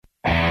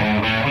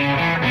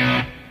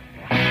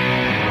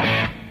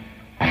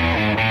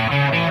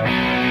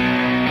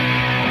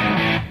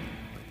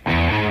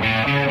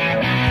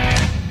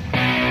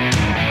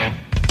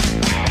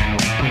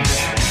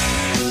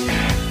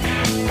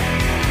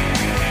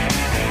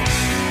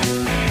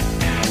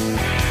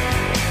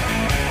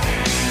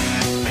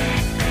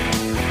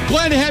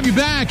Glad to have you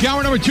back.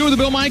 Hour number 2 of the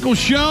Bill Michaels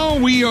Show.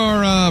 We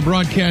are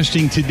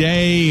broadcasting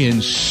today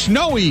in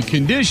snowy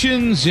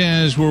conditions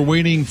as we're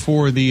waiting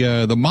for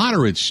the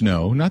moderate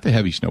snow, not the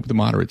heavy snow, but the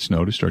moderate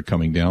snow to start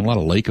coming down. A lot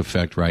of lake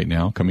effect right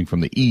now coming from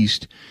the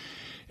east.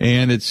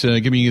 And it's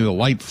giving you the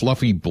light,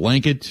 fluffy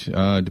blanket,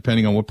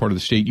 depending on what part of the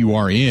state you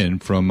are in,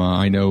 from,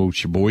 I know,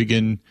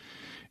 Sheboygan,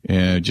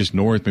 just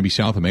north, maybe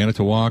south of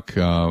Manitowoc,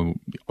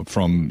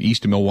 from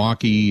east of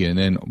Milwaukee, and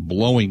then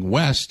blowing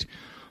west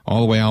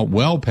all the way out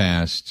well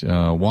past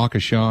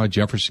Waukesha,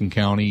 Jefferson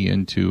County,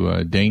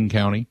 into Dane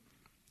County.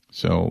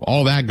 So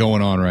all that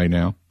going on right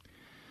now.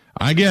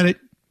 I get it.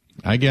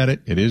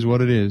 It is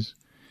what it is.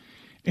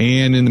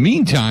 And in the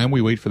meantime,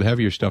 we wait for the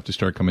heavier stuff to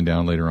start coming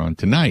down later on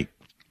tonight.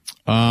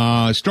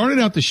 Started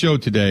out the show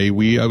today. It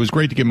was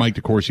great to get Mike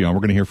DeCourcy on.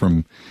 We're going to hear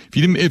from,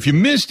 if you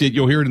missed it,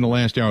 you'll hear it in the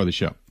last hour of the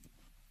show.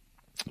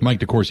 Mike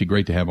DeCourcy,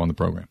 great to have on the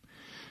program.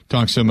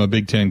 Talk some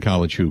Big Ten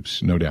college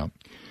hoops, no doubt.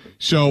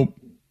 So,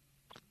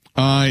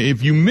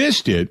 if you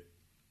missed it,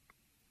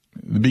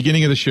 the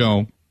beginning of the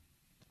show,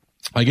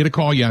 I get a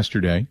call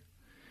yesterday,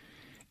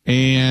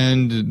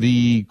 and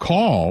the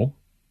call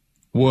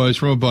was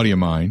from a buddy of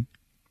mine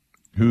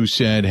who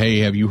said, hey,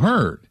 have you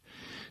heard?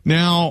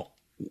 Now,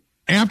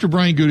 after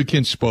Brian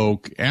Gutekunst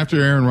spoke, after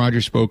Aaron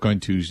Rodgers spoke on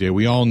Tuesday,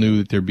 we all knew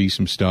that there'd be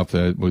some stuff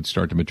that would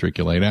start to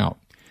matriculate out.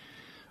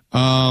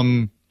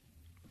 I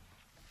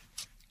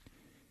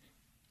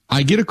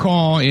get a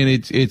call, and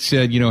it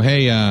said,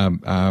 hey,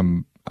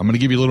 I'm going to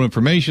give you a little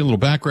information, a little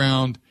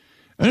background.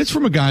 And it's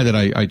from a guy that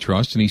I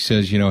trust. And he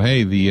says,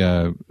 hey,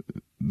 the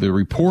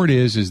report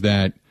is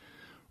that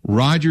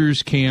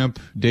Rodgers camp,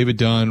 David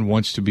Dunn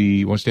wants to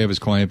have his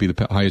client be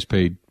the highest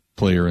paid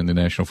player in the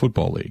National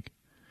Football League.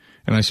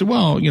 And I said,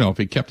 well, if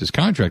he kept his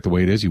contract the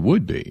way it is, he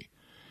would be.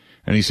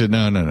 And he said,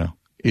 no.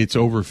 It's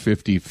over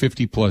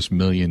 $50 plus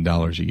million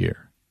a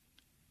year.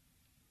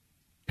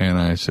 And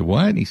I said,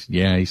 what? And he said,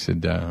 yeah. He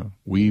said,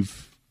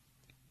 we've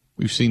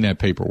seen that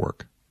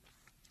paperwork.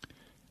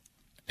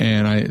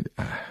 And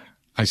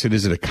I said,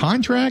 is it a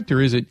contract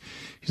or is it?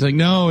 He's like,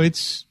 no,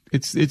 it's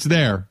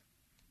there.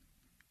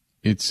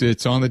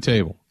 It's on the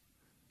table.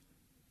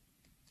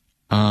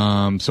 So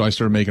I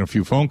started making a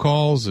few phone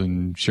calls,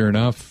 and sure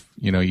enough,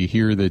 you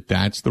hear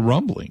that's the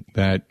rumbling,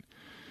 that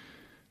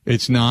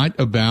it's not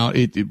about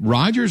it.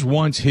 Rodgers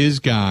wants his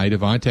guy,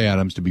 Davante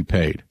Adams, to be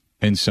paid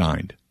and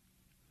signed.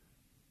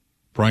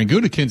 Brian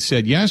Gutekunst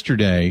said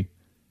yesterday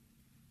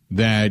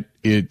that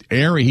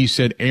he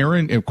said,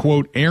 Aaron,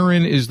 quote,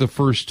 Aaron is the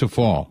first to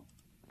fall,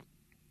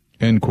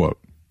 end quote,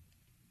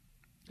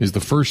 is the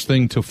first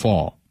thing to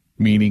fall,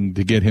 meaning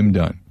to get him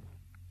done.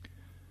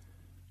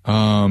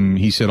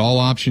 He said all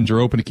options are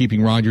open to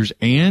keeping Rodgers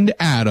and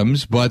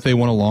Adams, but they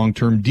want a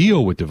long-term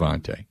deal with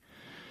Davante.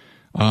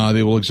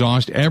 They will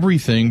exhaust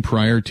everything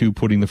prior to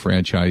putting the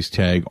franchise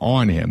tag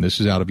on him.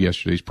 This is out of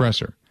yesterday's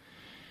presser.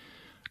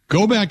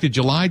 Go back to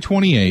July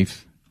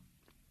 28th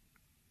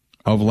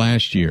of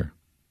last year.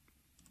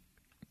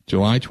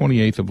 July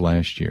 28th of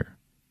last year.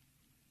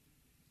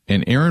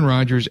 And Aaron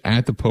Rodgers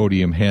at the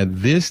podium had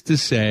this to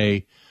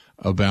say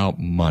about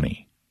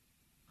money.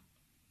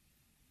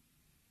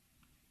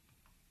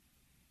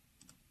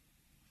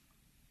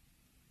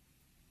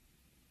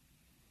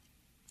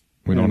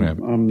 We don't have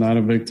it. I'm not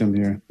a victim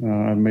here.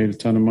 I've made a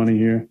ton of money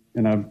here,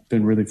 and I've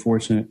been really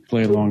fortunate to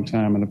play a long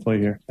time and to play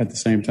here. At the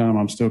same time,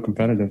 I'm still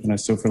competitive, and I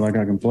still feel like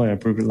I can play. I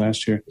proved it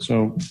last year.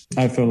 So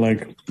I feel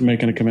like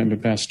making a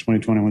commitment past the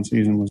 2021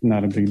 season was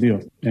not a big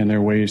deal. And there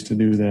are ways to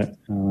do that.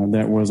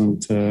 That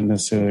wasn't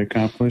necessarily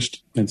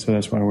accomplished, and so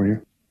that's why we're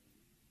here.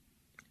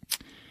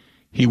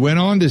 He went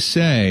on to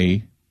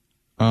say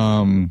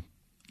that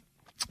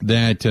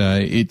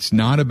it's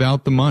not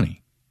about the money.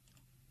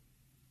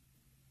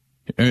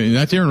 I mean,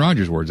 that's Aaron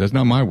Rodgers' words. That's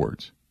not my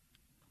words.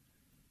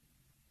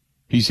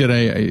 He said,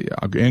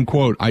 end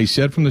quote, I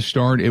said from the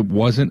start it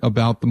wasn't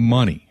about the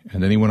money.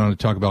 And then he went on to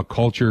talk about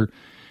culture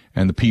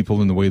and the people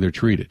and the way they're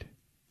treated.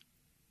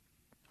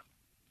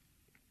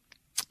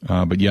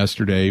 But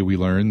yesterday we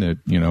learned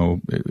that,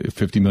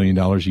 $50 million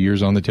a year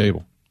is on the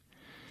table.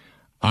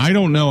 I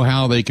don't know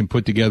how they can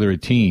put together a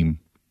team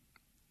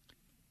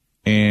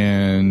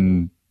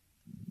and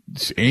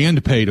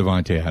pay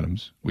Davante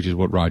Adams, which is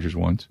what Rodgers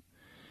wants,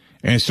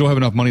 and still have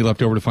enough money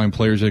left over to find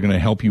players that are going to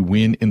help you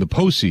win in the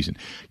postseason.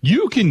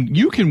 You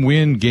can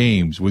win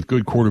games with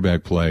good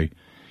quarterback play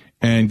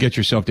and get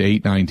yourself to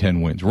 8, 9,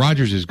 10 wins.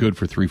 Rodgers is good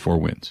for 3, 4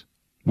 wins.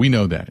 We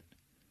know that.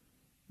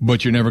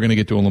 But you're never going to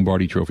get to a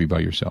Lombardi trophy by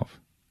yourself.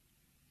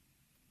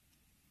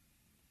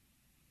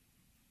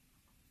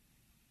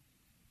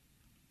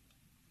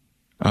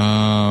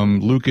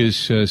 Lucas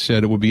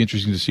said it would be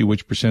interesting to see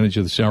which percentage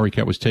of the salary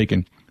cap was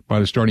taken by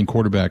the starting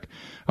quarterback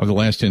of the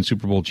last 10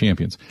 Super Bowl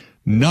champions.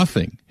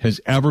 Nothing has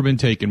ever been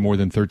taken more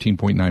than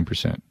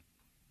 13.9%.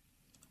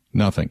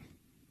 Nothing.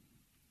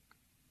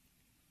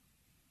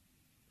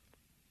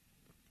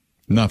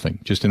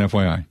 Nothing. Just an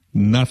FYI.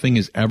 Nothing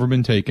has ever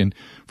been taken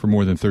for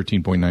more than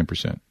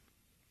 13.9%.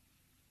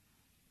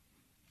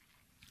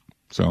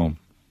 So,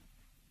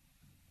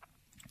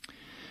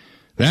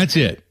 that's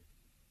it.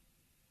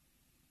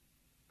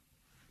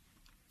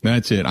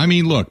 That's it. I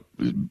mean, look,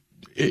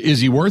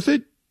 is he worth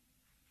it?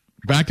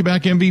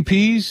 Back-to-back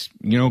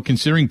MVPs,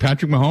 considering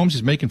Patrick Mahomes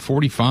is making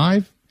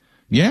 45?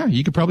 Yeah,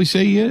 you could probably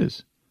say he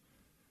is.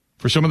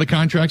 For some of the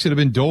contracts that have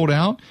been doled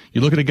out,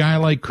 you look at a guy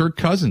like Kirk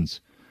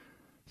Cousins.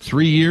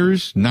 3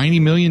 years,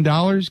 $90 million,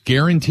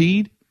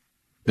 guaranteed.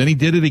 Then he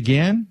did it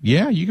again.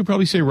 Yeah, you could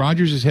probably say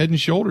Rodgers is head and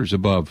shoulders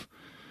above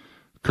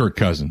Kirk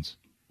Cousins.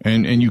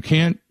 And you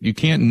can't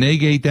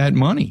negate that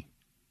money.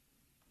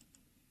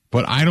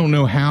 But I don't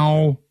know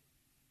how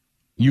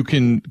you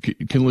can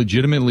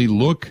legitimately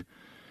look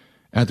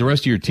at the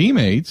rest of your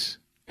teammates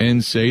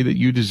and say that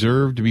you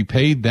deserve to be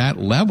paid that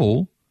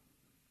level,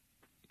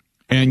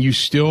 and you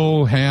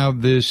still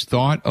have this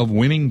thought of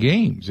winning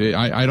games.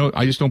 I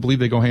just don't believe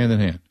they go hand in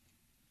hand.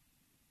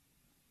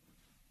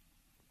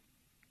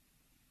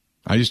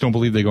 I just don't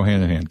believe they go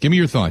hand in hand. Give me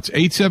your thoughts.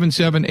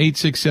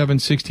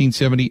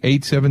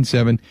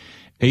 877-867-1670,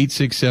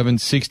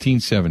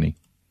 877-867-1670.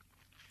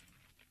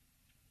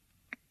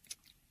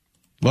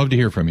 Love to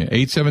hear from you.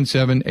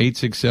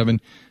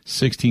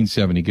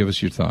 877-867-1670. Give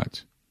us your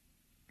thoughts.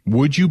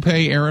 Would you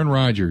pay Aaron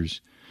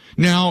Rodgers?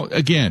 Now,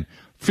 again,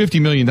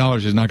 $50 million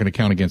is not going to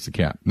count against the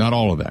cap. Not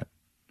all of that.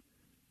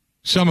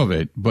 Some of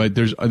it, but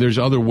there's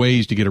other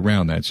ways to get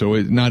around that.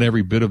 So not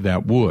every bit of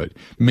that would.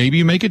 Maybe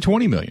you make it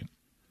 $20 million.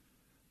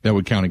 That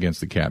would count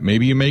against the cap.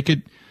 Maybe you make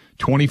it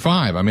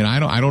 25. I mean,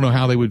 I don't know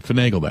how they would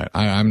finagle that.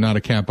 I'm not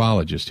a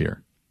capologist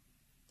here.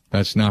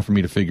 That's not for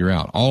me to figure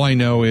out. All I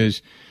know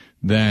is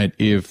that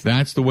if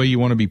that's the way you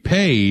want to be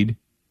paid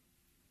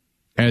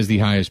as the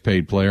highest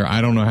paid player,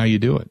 I don't know how you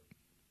do it.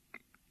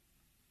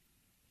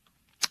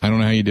 I don't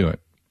know how you do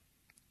it.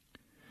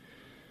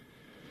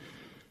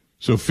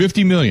 So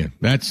 $50 million.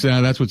 That's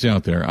what's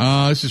out there.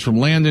 This is from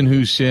Landon,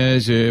 who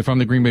says, if I'm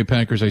the Green Bay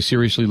Packers, I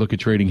seriously look at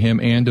trading him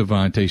and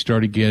Devontae.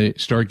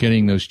 Start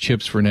getting those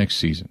chips for next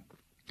season.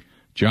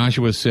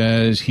 Joshua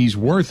says he's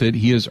worth it.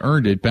 He has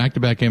earned it.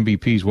 Back-to-back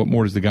MVPs. What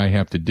more does the guy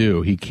have to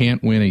do? He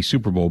can't win a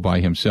Super Bowl by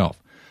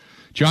himself.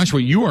 Joshua,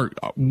 you are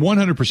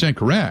 100%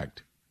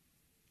 correct.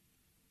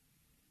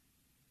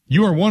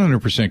 You are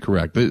 100%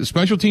 correct. The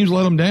special teams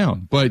let him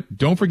down. But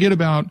don't forget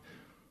about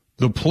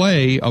the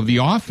play of the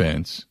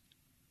offense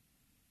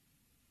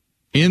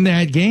in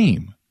that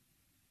game.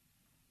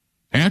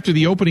 After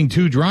the opening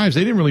two drives,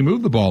 they didn't really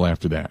move the ball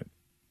after that.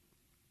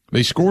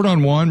 They scored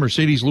on one.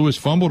 Mercedes Lewis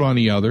fumbled on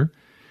the other.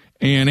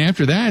 And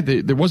after that,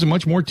 there wasn't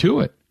much more to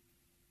it.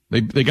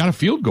 They got a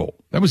field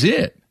goal. That was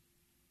it.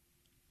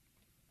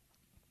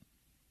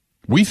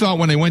 We thought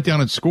when they went down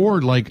and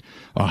scored like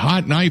a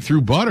hot knife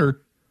through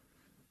butter,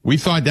 we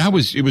thought it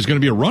was going to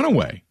be a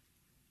runaway.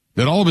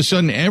 That all of a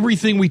sudden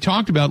everything we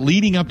talked about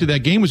leading up to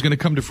that game was going to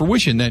come to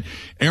fruition, that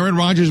Aaron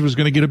Rodgers was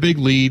going to get a big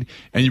lead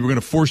and you were going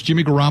to force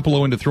Jimmy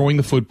Garoppolo into throwing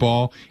the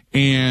football,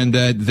 and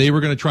that they were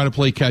going to try to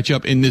play catch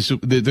up, and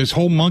this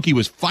whole monkey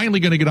was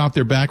finally going to get off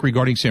their back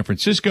regarding San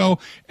Francisco,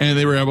 and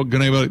they were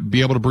going to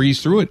be able to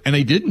breeze through it, and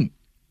they didn't.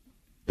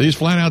 They just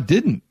flat out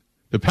didn't.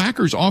 The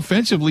Packers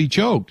offensively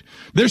choked.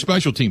 Their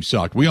special team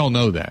sucked. We all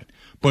know that.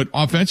 But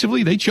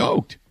offensively, they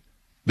choked.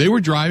 They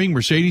were driving.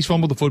 Mercedes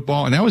fumbled the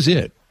football, and that was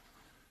it.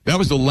 That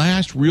was the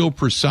last real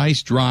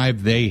precise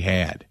drive they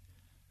had.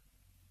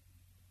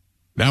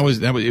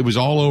 It was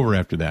all over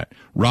after that.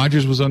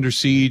 Rodgers was under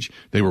siege.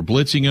 They were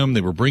blitzing him.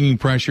 They were bringing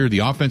pressure. The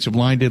offensive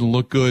line didn't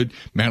look good.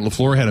 Matt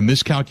LaFleur had a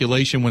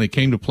miscalculation when it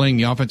came to playing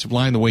the offensive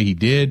line the way he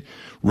did.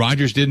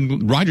 Rodgers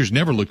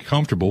never looked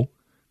comfortable.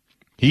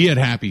 He had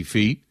happy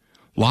feet.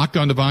 Locked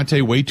on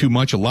Devontae way too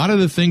much. A lot of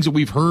the things that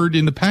we've heard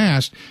in the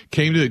past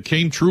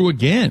came true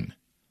again.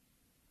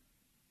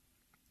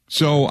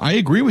 So I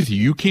agree with you.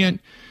 You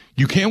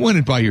can't win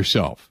it by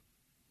yourself.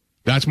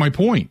 That's my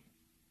point.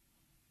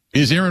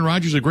 Is Aaron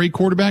Rodgers a great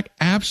quarterback?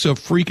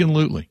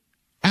 Abso-freaking-lutely.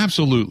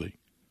 Absolutely.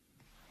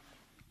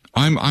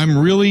 I'm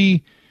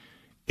really,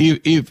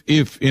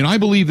 if and I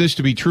believe this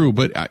to be true,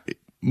 but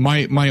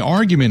my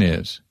argument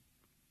is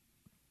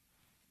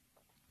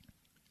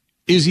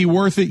he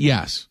worth it?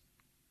 Yes.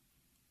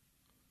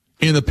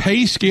 In the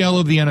pay scale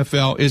of the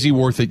NFL, is he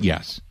worth it?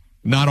 Yes.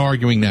 Not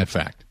arguing that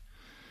fact.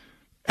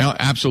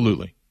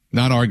 Absolutely.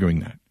 Not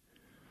arguing that.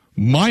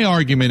 My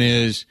argument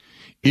is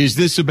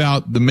this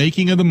about the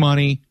making of the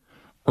money,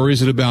 or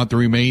is it about the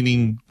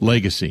remaining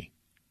legacy?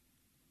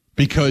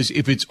 Because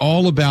if it's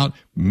all about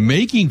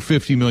making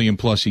 $50 million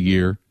plus a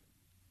year,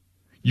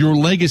 your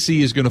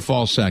legacy is going to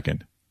fall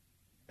second.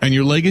 And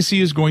your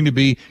legacy is going to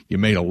be, you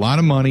made a lot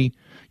of money,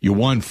 you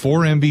won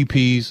 4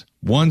 MVPs,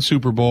 1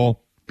 Super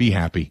Bowl, be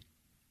happy.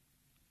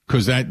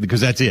 Because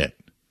that's it.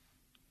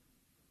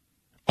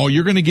 Oh,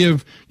 you're going to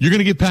give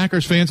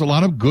Packers fans a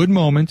lot of good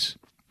moments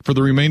for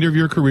the remainder of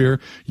your career.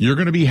 You're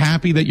going to be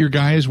happy that your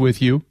guy is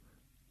with you.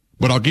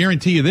 But I'll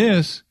guarantee you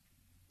this,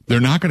 they're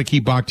not going to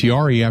keep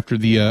Bakhtiari after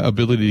the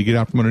ability to get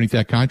out from underneath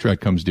that contract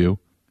comes due.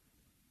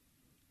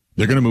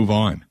 They're going to move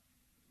on.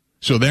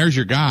 So there's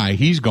your guy.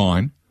 He's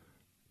gone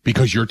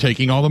because you're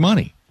taking all the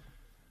money.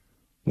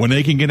 When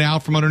they can get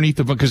out from underneath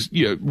because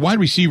wide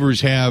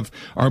receivers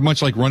are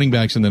much like running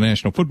backs in the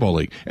National Football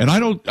League. And I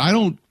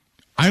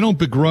don't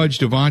begrudge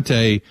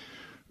Devontae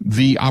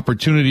the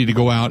opportunity to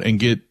go out and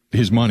get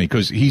his money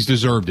because he's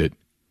deserved it.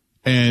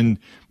 And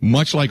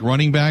much like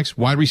running backs,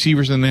 wide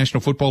receivers in the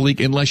National Football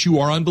League, unless you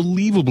are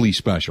unbelievably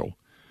special,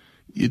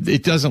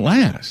 it doesn't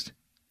last.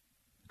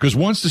 Because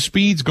once the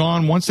speed's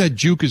gone, once that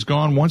juke is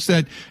gone, once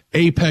that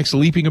apex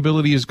leaping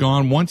ability is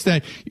gone,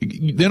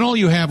 then all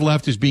you have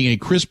left is being a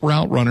crisp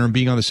route runner and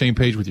being on the same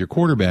page with your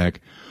quarterback.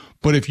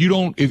 But if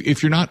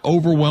you're not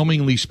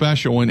overwhelmingly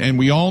special, and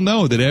we all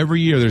know that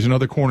every year there's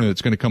another corner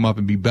that's going to come up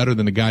and be better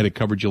than the guy that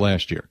covered you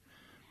last year.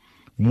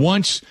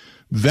 Once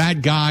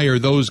that guy or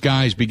those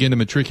guys begin to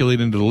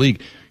matriculate into the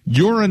league,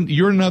 you're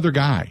another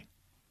guy.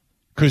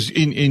 Because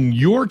in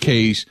your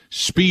case,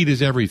 speed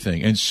is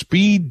everything, and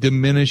speed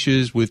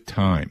diminishes with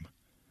time.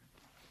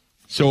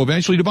 So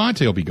eventually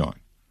Devontae will be gone.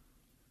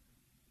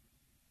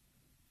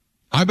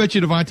 I bet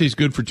you Devontae's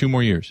good for 2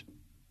 more years.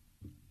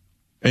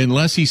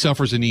 Unless he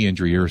suffers a knee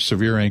injury or a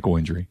severe ankle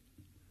injury.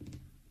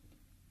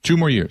 2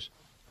 more years.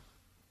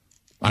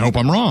 I hope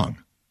I'm wrong,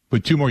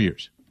 but 2 more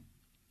years.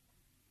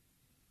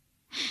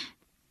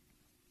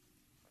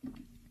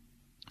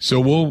 So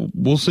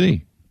we'll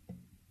see.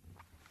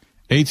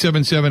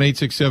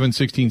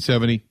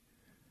 877-867-1670.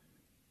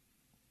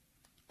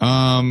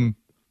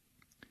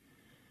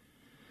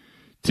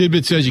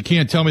 Tidbit says you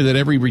can't tell me that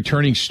every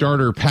returning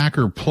starter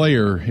Packer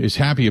player is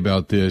happy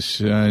about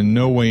this.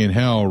 No way in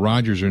hell,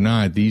 Rodgers or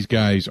not, these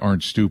guys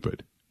aren't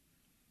stupid.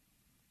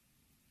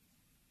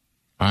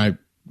 I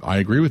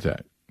agree with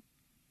that.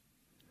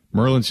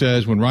 Merlin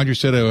says, when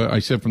Rodgers said, I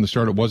said from the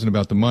start it wasn't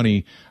about the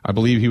money, I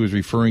believe he was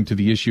referring to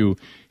the issue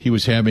he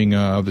was having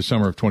of the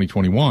summer of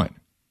 2021.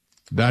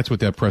 That's what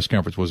that press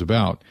conference was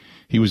about.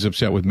 He was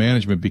upset with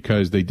management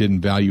because they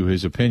didn't value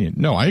his opinion.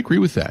 No, I agree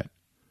with that.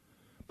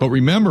 But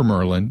remember,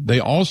 Merlin,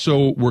 they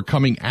also were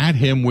coming at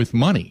him with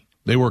money.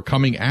 They were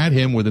coming at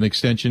him with an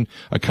extension,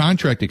 a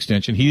contract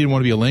extension. He didn't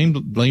want to be a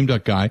lame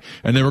duck guy,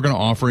 and they were going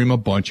to offer him a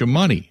bunch of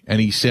money. And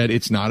he said,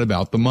 it's not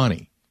about the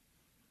money.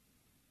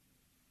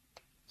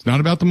 It's not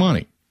about the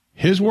money.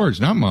 His words,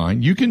 not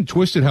mine. You can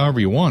twist it however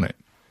you want it.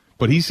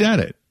 But he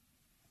said it.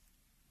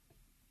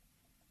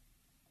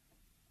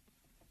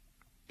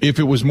 If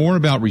it was more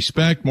about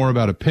respect, more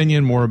about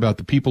opinion, more about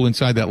the people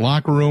inside that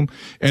locker room,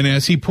 and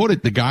as he put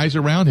it, the guys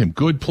around him,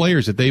 good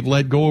players that they've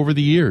let go over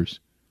the years,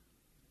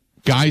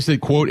 guys that,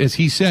 quote, as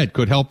he said,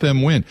 could help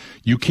them win.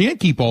 You can't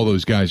keep all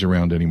those guys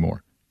around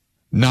anymore.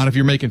 Not if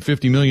you're making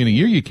 $50 million a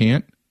year, you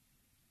can't.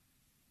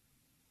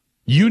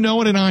 You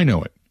know it and I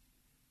know it.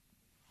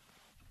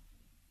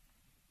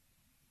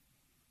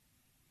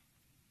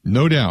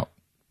 No doubt.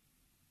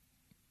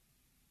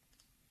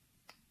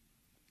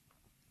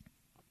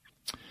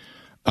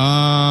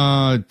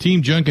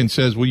 Team Junkin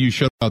says, will you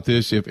shut about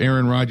this if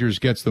Aaron Rodgers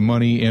gets the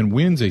money and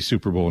wins a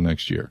Super Bowl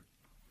next year?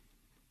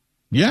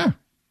 Yeah,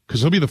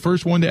 because he'll be the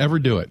first one to ever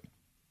do it.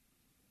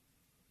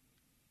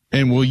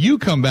 And will you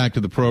come back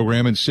to the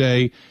program and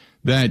say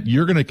that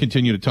you're going to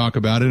continue to talk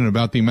about it and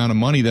about the amount of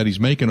money that he's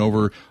making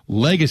over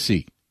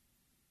legacy?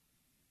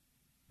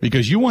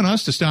 Because you want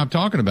us to stop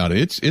talking about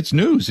it. It's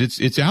news.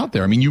 It's out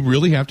there. I mean, you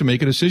really have to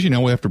make a decision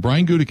now after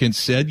Brian Gutekunst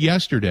said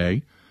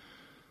yesterday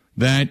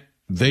that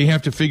they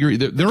have to figure,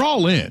 they're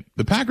all in.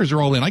 The Packers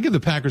are all in. I give the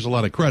Packers a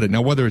lot of credit.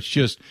 Now, whether it's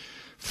just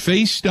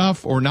face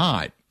stuff or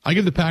not, I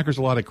give the Packers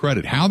a lot of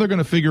credit. How they're going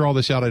to figure all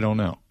this out, I don't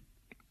know.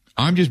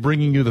 I'm just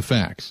bringing you the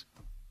facts.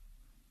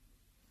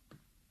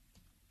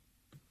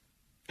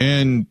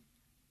 And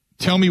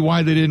tell me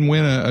why they didn't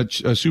win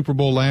a Super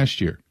Bowl last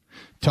year.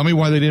 Tell me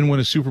why they didn't win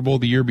a Super Bowl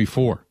the year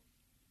before.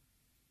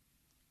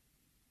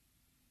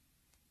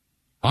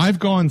 I've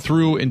gone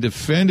through and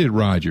defended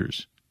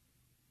Rodgers,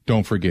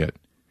 don't forget,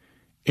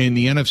 in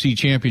the NFC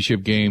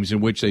Championship games in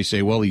which they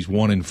say, well, he's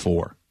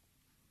 1-4.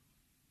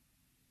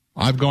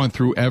 I've gone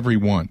through every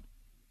one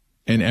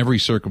in every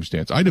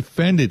circumstance. I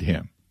defended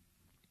him.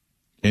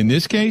 In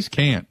this case,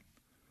 can't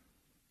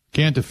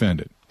defend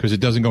it because it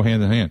doesn't go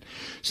hand in hand.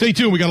 Stay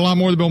tuned. We got a lot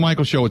more of the Bill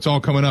Michaels Show. It's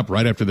all coming up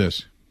right after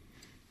this.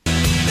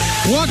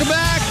 Welcome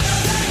back.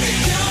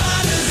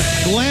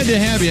 Glad to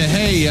have you.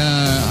 Hey,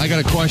 I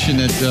got a question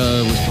that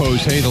was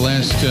posed. Hey, the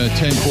last 10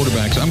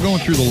 quarterbacks. I'm going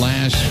through the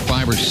last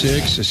 5 or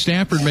 6.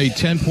 Stafford made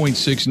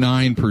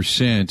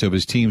 10.69% of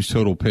his team's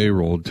total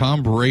payroll.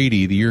 Tom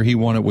Brady, the year he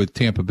won it with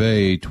Tampa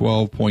Bay,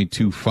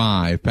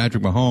 12.25.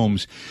 Patrick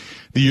Mahomes,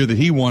 the year that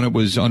he won it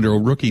was under a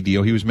rookie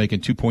deal. He was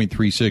making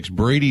 2.36.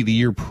 Brady, the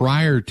year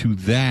prior to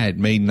that,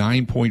 made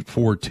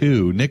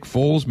 9.42. Nick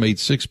Foles made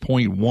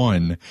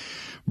 6.1.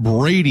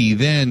 Brady,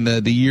 then,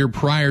 the year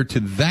prior to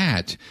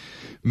that,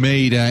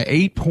 made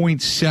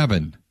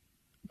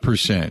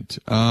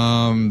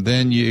 8.7%.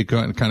 Then it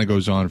kind of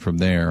goes on from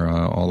there,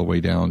 all the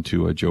way down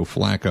to Joe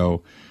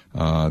Flacco.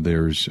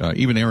 There's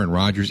even Aaron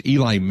Rodgers.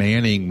 Eli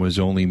Manning was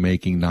only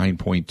making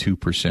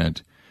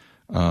 9.2%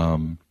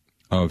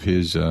 of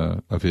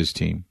his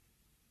team.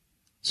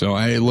 So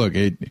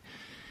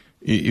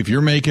if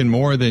you're making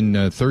more than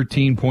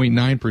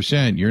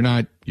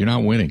 13.9%, you're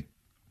not winning.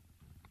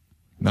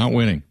 Not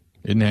winning.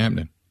 Isn't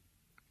happening.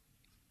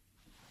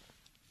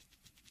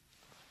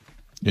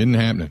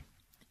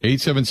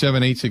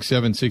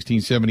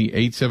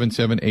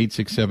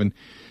 877-867-1670,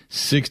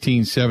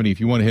 877-867-1670. If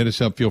you want to hit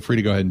us up, feel free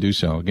to go ahead and do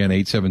so. Again,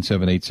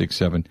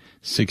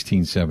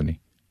 877-867-1670.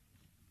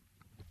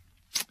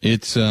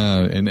 It's,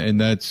 and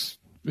that's,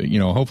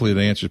 hopefully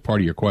that answers part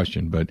of your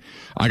question, but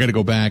I got to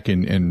go back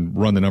and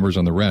run the numbers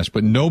on the rest.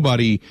 But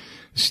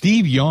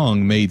Steve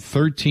Young made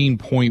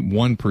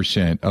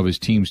 13.1% of his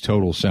team's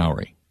total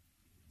salary.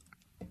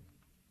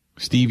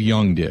 Steve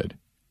Young did.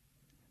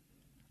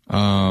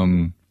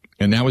 And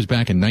that was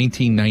back in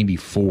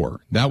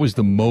 1994. That was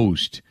the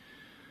most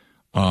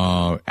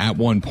at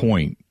one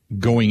point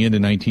going into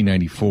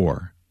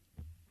 1994.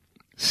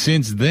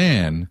 Since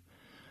then,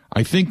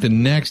 I think the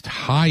next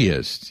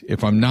highest,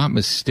 if I'm not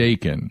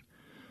mistaken,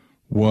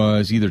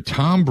 was either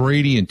Tom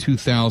Brady in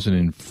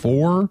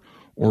 2004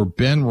 or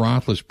Ben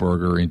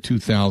Roethlisberger in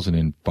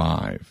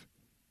 2005.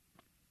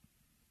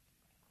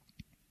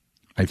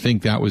 I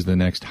think that was the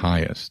next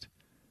highest.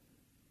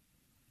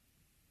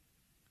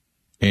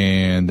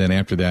 And then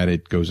after that,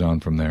 it goes on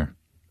from there.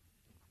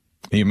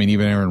 I mean,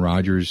 even Aaron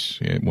Rodgers,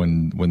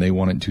 when they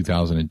won it in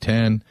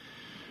 2010,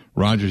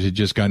 Rodgers had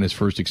just gotten his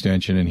first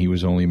extension, and he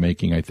was only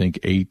making, I think,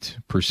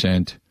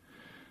 8%.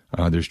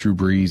 There's Drew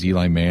Brees,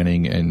 Eli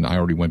Manning, and I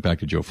already went back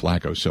to Joe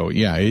Flacco. So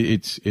yeah,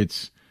 it's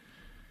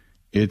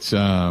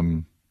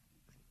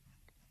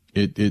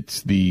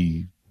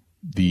the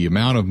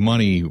amount of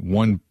money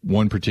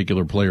one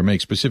particular player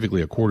makes,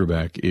 specifically a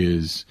quarterback,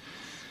 is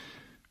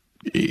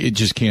it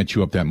just can't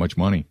chew up that much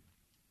money.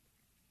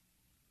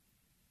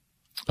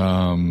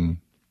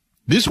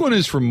 This one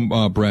is from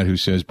Brett, who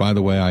says, by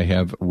the way, I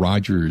have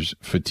Rodgers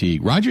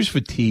fatigue. Rodgers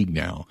fatigue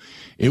now.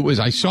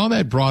 I saw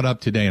that brought up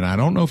today, and I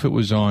don't know if it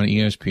was on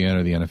ESPN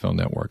or the NFL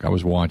Network. I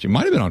was watching. It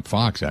might have been on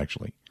Fox,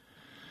 actually.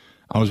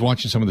 I was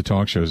watching some of the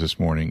talk shows this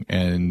morning,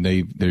 and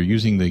they're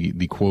using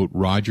the quote,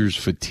 Rodgers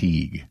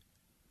fatigue,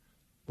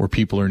 where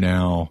people are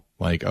now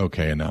like,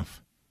 okay,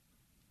 enough.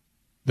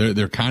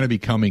 They're kind of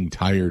becoming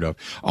tired of.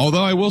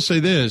 Although I will say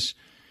this,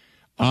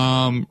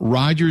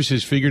 Rodgers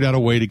has figured out a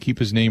way to keep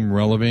his name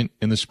relevant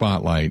in the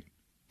spotlight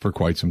for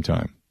quite some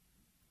time.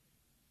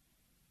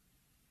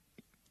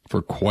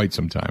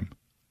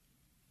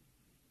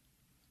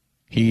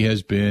 He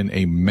has been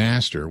a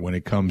master when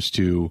it comes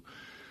to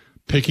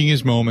picking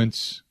his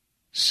moments,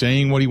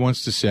 saying what he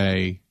wants to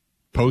say,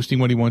 posting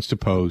what he wants to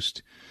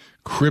post,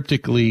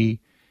 cryptically.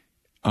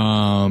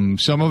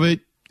 Some of it,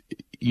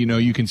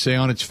 you can say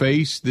on its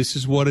face, this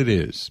is what it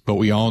is. But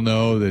we all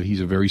know that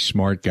he's a very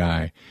smart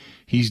guy.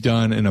 He's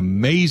done an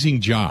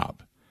amazing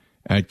job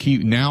at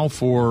now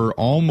for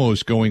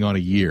almost going on a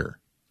year,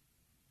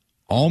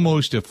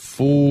 almost a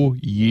full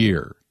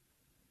year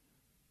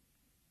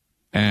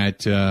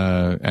at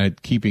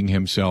keeping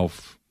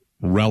himself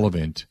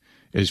relevant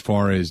as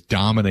far as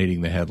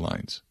dominating the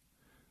headlines.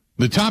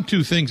 The top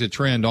two things that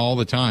trend all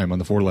the time on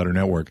the four-letter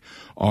network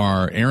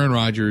are Aaron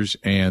Rodgers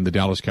and the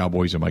Dallas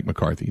Cowboys and Mike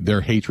McCarthy.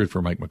 Their hatred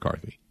for Mike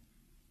McCarthy.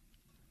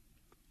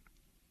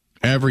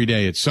 Every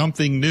day it's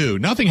something new.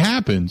 Nothing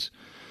happens,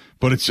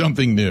 but it's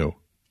something new,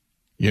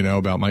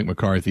 about Mike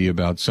McCarthy,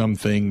 about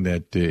something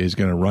that is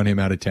going to run him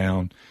out of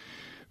town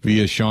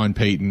via Sean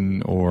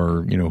Payton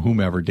or,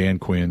 whomever, Dan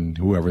Quinn,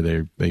 whoever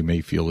they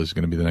may feel is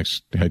going to be the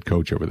next head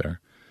coach over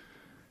there.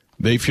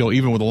 They feel,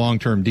 even with a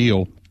long-term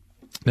deal,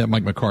 that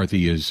Mike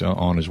McCarthy is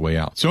on his way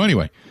out. So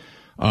anyway,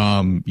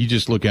 you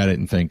just look at it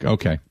and think,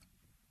 okay,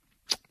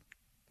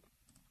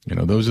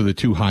 those are the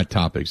two hot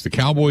topics, the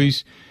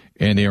Cowboys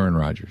and Aaron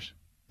Rodgers.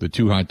 The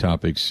two hot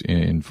topics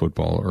in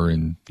football or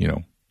in,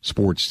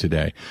 sports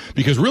today.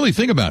 Because really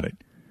think about it.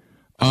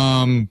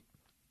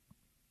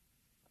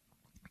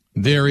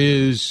 There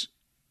is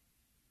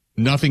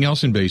nothing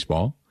else in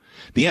baseball.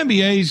 The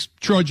NBA's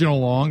trudging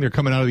along. They're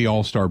coming out of the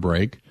All-Star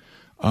break.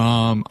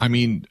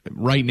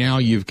 Right now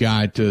you've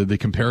got the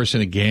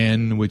comparison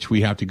again, which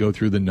we have to go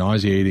through the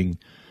nauseating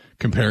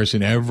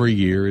comparison every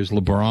year. Is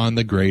LeBron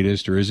the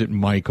greatest, or is it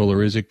Michael,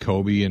 or is it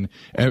Kobe? And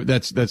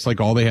that's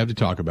like all they have to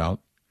talk about.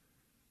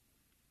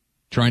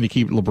 Trying to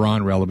keep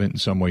LeBron relevant in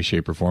some way,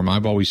 shape, or form.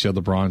 I've always said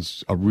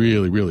LeBron's a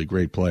really, really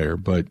great player,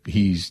 but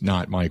he's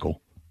not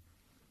Michael.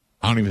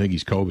 I don't even think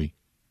he's Kobe.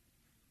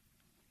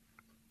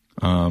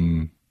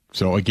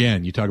 So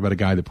again, you talk about a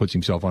guy that puts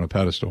himself on a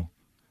pedestal.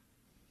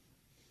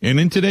 And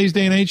in today's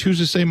day and age, who's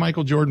to say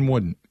Michael Jordan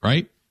wouldn't,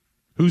 right?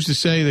 Who's to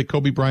say that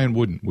Kobe Bryant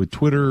wouldn't? With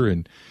Twitter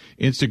and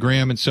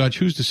Instagram and such,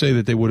 who's to say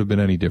that they would have been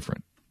any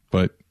different?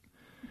 But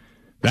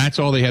that's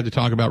all they had to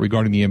talk about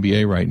regarding the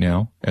NBA right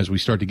now as we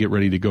start to get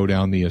ready to go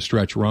down the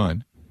stretch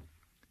run.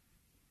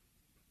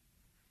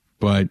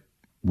 But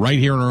right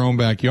here in our own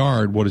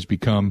backyard, what has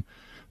become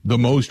the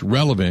most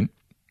relevant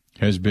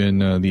has been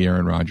the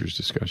Aaron Rodgers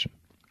discussion.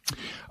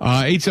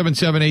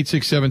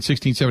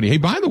 877-867-1670. Hey,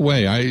 by the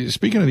way,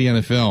 speaking of the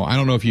NFL, I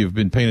don't know if you've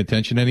been paying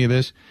attention to any of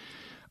this.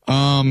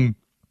 The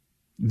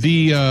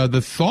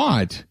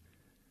thought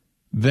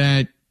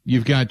that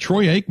you've got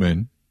Troy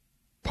Aikman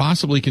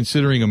possibly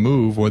considering a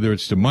move, whether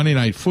it's to Monday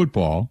Night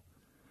Football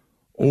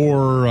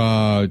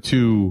or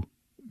to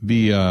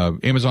the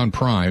Amazon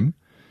Prime.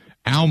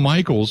 Al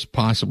Michaels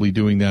possibly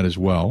doing that as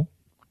well.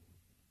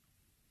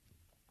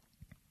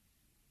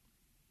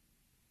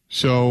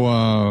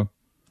 So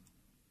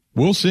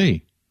we'll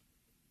see.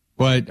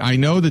 But I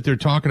know that they're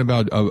talking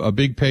about a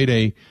big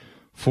payday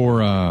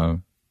for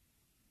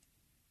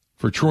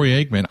Troy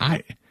Aikman.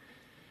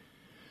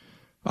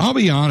 I'll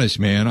be honest,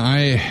 man.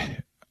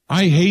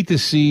 I hate to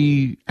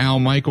see Al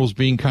Michaels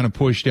being kind of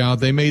pushed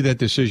out. They made that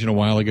decision a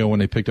while ago when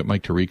they picked up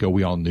Mike Tirico.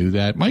 We all knew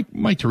that. Mike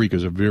Tirico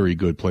is a very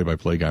good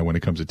play-by-play guy when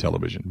it comes to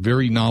television.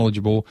 Very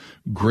knowledgeable,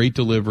 great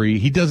delivery.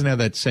 He doesn't have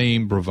that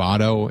same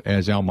bravado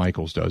as Al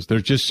Michaels does.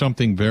 There's just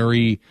something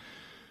very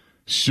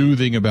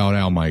soothing about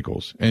Al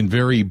Michaels and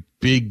very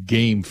big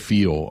game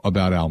feel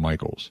about Al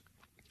Michaels.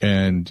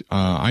 And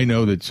I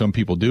know that some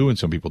people do and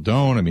some people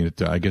don't. I mean,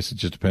 I guess it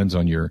just depends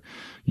on your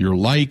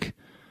like.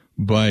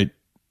 But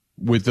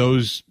with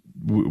those,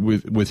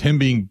 with him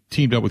being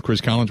teamed up with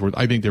Chris Collinsworth,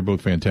 I think they're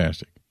both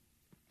fantastic.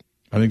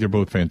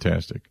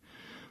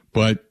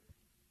 But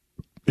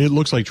it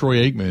looks like Troy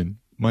Aikman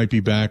might be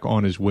back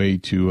on his way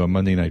to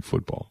Monday Night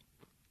Football.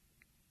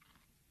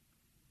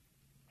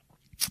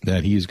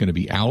 That he is going to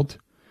be out,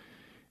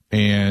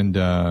 and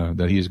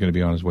that he is going to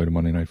be on his way to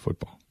Monday Night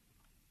Football.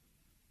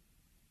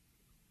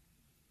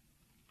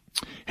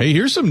 Hey,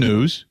 here's some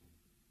news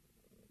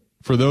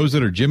for those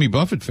that are Jimmy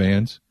Buffett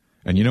fans,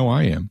 and you know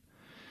I am.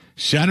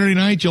 Saturday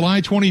night,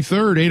 July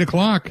 23rd, 8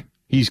 o'clock.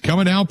 He's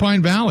coming to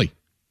Alpine Valley.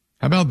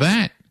 How about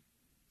that?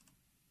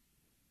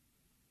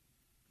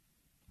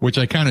 Which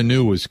I kind of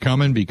knew was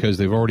coming because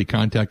they've already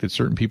contacted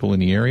certain people in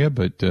the area,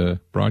 but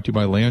brought to you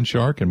by Land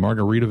Shark and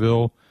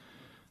Margaritaville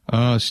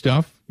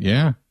stuff.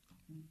 Yeah.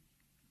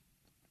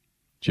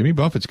 Jimmy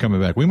Buffett's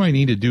coming back. We might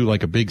need to do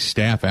like a big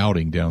staff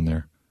outing down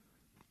there.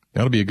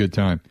 That'll be a good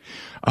time.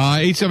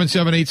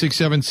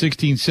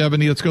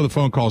 877-867-1670. Let's go to the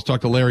phone calls.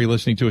 Talk to Larry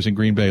listening to us in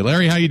Green Bay.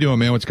 Larry, how you doing,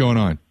 man? What's going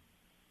on?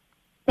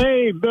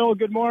 Hey, Bill,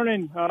 good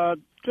morning.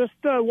 Just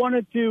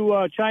wanted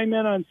to chime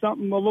in on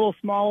something a little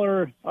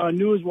smaller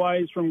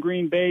news-wise from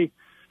Green Bay.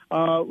 It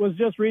was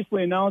just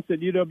recently announced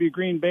that UW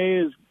Green Bay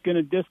is going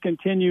to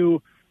discontinue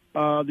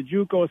the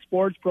JUCO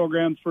sports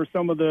programs for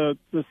some of the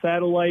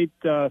satellite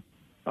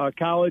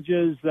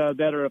colleges that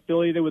are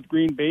affiliated with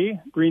Green Bay.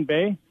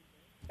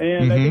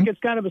 And I think it's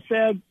kind of a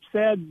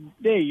sad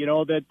day, you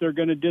know, that they're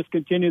going to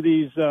discontinue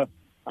these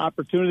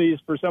opportunities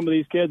for some of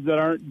these kids that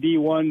aren't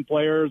D1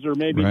 players or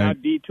maybe not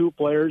D2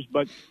 players.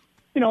 But,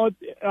 you know,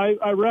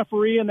 I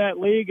referee in that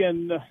league,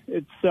 and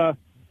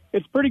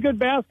it's pretty good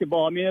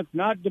basketball. I mean, it's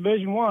not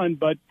Division I,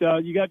 but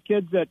you got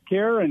kids that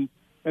care and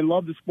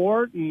love the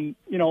sport and,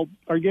 you know,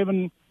 are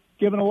giving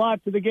a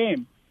lot to the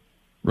game.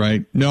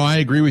 Right. No, I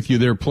agree with you.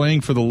 They're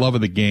playing for the love of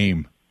the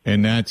game,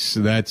 and that's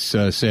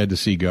sad to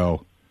see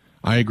go.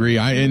 I agree.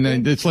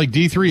 And it's like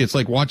D3. It's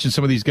like watching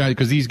some of these guys,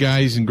 because these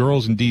guys and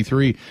girls in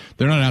D3,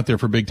 they're not out there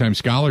for big-time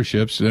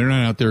scholarships. They're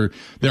not out there.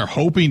 They're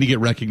hoping to get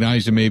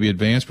recognized and maybe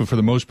advance, but for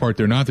the most part,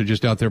 they're not. They're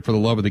just out there for the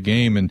love of the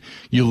game, and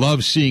you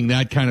love seeing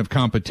that kind of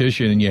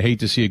competition, and you hate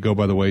to see it go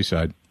by the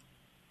wayside.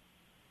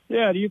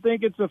 Yeah, do you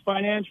think it's a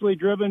financially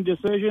driven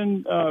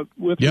decision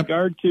with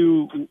regard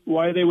to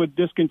why they would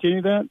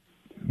discontinue that?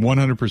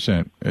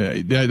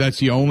 100%. That's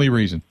the only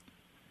reason.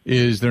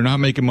 Is they're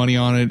not making money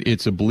on it.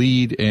 It's a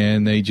bleed,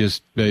 and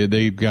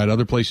they've got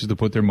other places to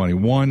put their money.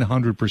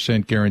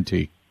 100%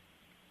 guarantee.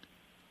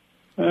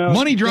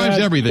 Money drives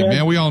everything,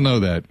 man. We all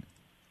know that.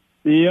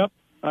 Yep,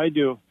 I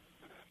do.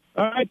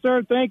 All right,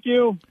 sir. Thank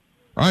you.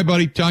 All right,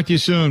 buddy. Talk to you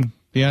soon.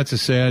 Yeah, it's a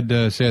sad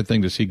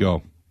thing to see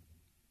go.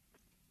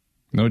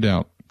 No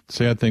doubt.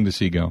 Sad thing to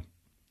see go.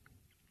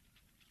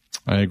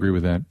 I agree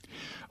with that.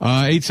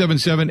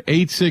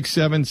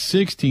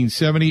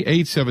 877-867-1670,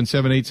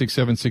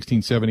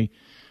 877-867-1670.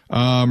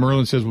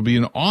 Merlin says will be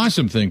an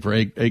awesome thing for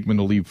Aikman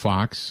to leave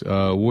Fox.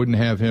 Wouldn't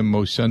have him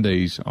most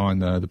Sundays on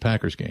the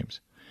Packers games.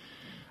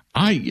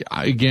 I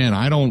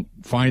don't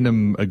find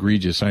him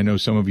egregious. I know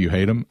some of you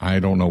hate him. I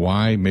don't know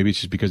why. Maybe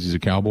it's just because he's a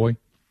Cowboy.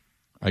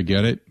 I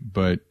get it,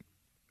 but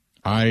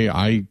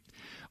I've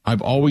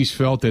always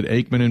felt that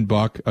Aikman and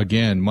Buck,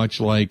 again, much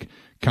like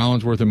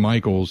Collinsworth and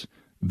Michaels,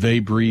 they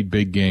breed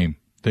big game.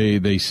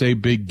 They say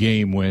big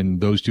game when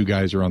those two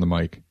guys are on the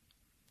mic.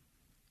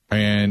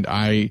 And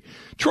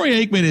Troy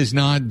Aikman is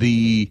not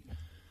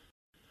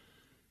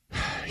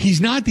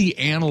he's not the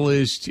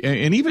analyst,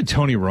 and even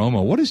Tony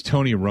Romo. What is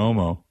Tony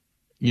Romo?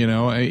 You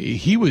know,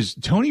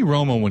 Tony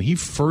Romo, when he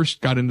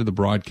first got into the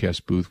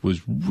broadcast booth,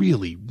 was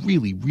really,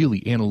 really,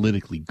 really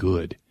analytically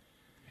good.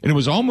 And it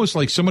was almost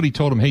like somebody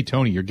told him, "Hey,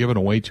 Tony, you're giving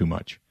away too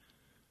much.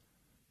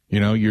 You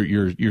know,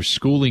 you're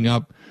schooling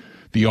up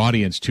the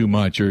audience too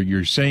much, or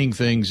you're saying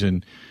things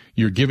and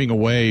you're giving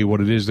away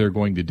what it is they're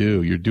going to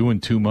do. You're doing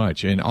too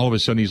much." And all of a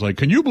sudden he's like,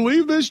 "Can you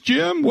believe this,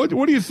 Jim? What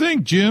do you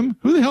think, Jim?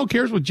 Who the hell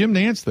cares what Jim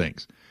Nantz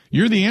thinks?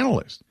 You're the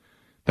analyst."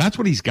 That's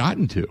what he's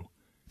gotten to.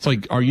 It's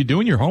like, are you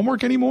doing your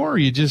homework anymore, or are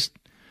you just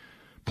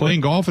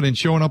playing golf and then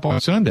showing up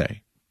on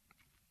Sunday?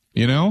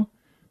 You know?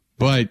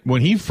 But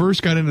when he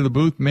first got into the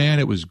booth, man,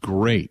 it was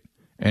great.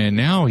 And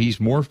now he's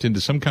morphed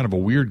into some kind of a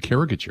weird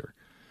caricature.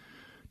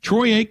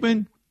 Troy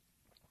Aikman,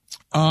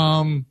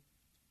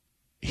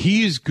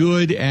 he is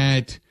good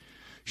at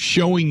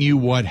showing you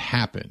what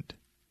happened.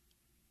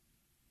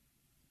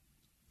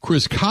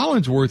 Chris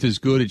Collinsworth is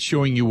good at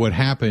showing you what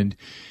happened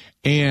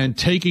and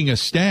taking a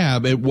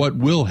stab at what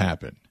will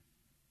happen.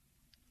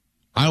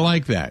 I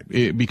like that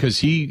because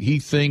he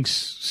thinks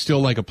still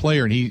like a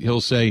player, and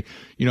he'll say,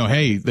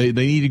 hey, they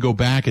need to go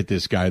back at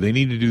this guy. They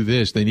need to do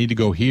this. They need to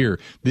go here.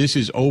 This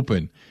is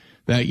open.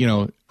 That,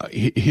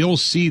 he'll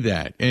see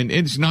that, and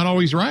it's not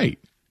always right.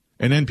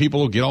 And then people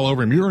will get all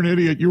over him. You're an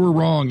idiot. You were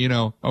wrong.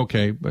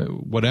 Okay,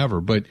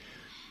 whatever. But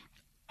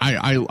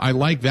I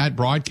like that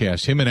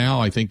broadcast. Him and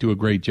Al, I think, do a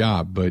great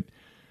job. But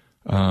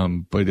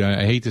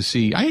I hate to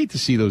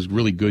see those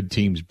really good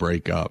teams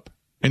break up,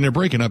 and they're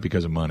breaking up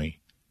because of money.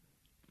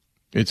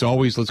 It's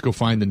always, let's go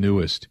find the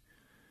newest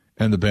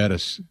and the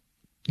baddest,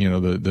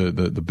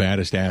 the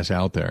baddest ass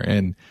out there.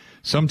 And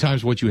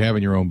sometimes what you have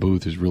in your own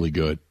booth is really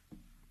good.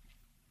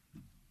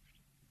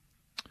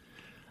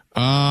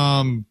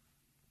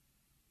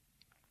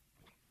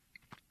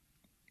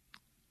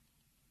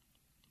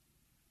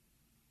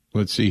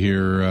 Let's see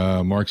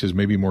here. Mark says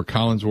maybe more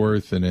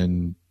Collinsworth, and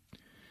then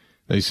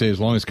they say as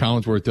long as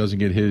Collinsworth doesn't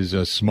get his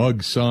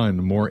smug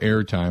son more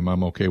airtime,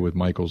 I'm okay with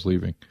Michaels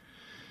leaving.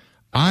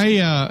 I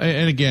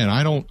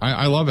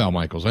love Al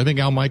Michaels. I think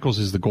Al Michaels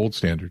is the gold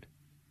standard.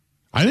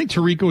 I think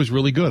Tirico is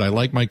really good. I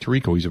like Mike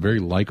Tirico. He's a very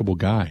likable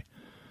guy.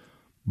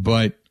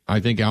 But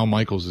I think Al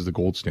Michaels is the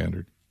gold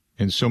standard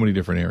in so many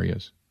different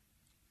areas.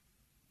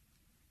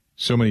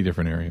 We're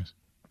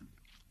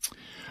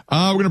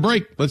going to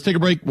break. Let's take a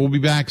break. We'll be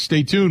back.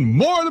 Stay tuned.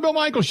 More of the Bill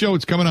Michaels Show.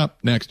 It's coming up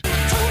next.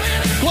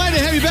 Glad to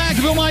have you back,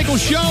 the Bill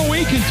Michaels Show.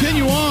 We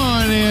continue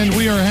on, and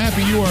we are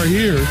happy you are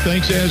here.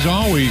 Thanks, as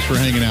always, for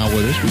hanging out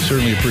with us. We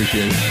certainly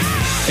appreciate it.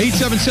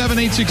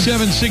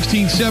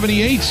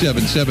 877-867-1670,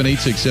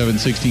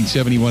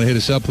 877-867-1670. You want to hit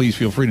us up, please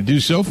feel free to do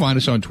so. Find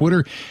us on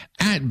Twitter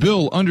at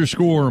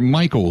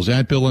Bill_Michaels,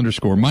 at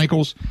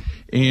Bill_Michaels.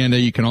 And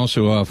you can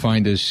also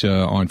find us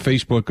on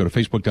Facebook. Go to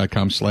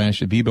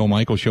facebook.com/The Bill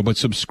Michaels Show. But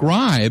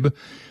subscribe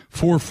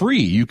for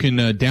free. You can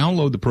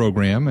download the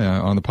program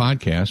on the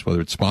podcast,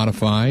 whether it's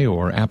Spotify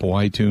or Apple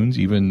iTunes,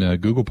 even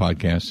Google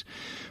Podcasts.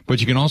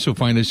 But you can also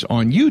find us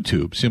on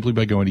YouTube simply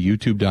by going to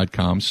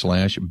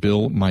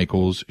youtube.com/Bill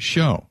Michaels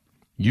Show.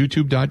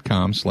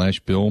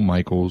 youtube.com/Bill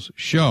Michaels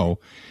Show.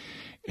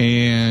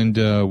 And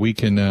we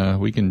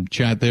can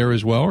chat there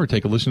as well or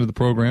take a listen to the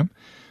program.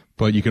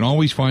 But you can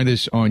always find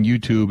us on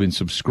YouTube and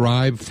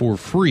subscribe for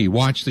free.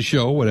 Watch the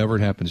show, whatever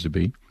it happens to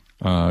be.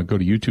 Go to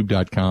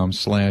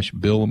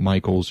youtube.com/Bill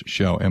Michaels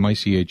Show.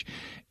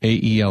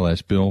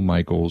 MICHAELS, Bill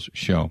Michaels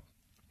Show.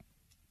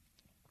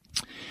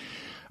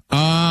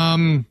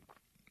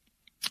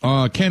 Ken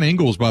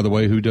Ingalls, by the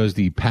way, who does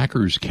the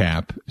Packers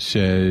cap,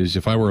 says,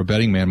 if I were a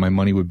betting man, my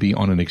money would be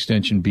on an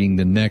extension being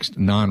the next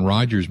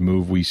non-Rodgers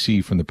move we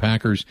see from the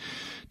Packers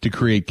to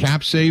create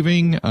cap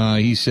saving.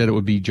 He said it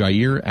would be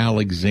Jair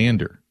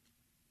Alexander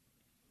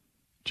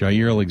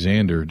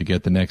to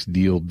get the next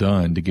deal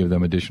done to give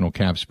them additional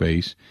cap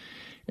space.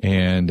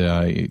 And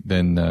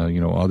then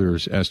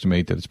others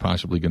estimate that it's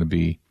possibly going to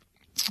be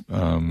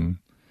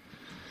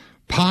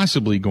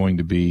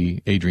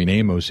Adrian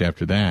Amos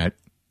after that.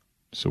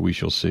 So we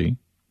shall see.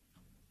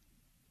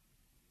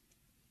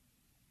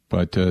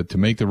 But to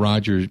make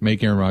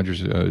Aaron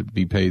Rodgers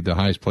be paid the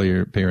highest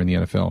payer in the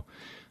NFL,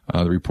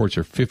 the reports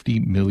are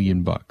 $50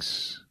 million.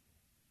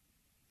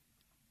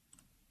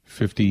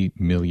 $50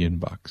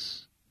 million.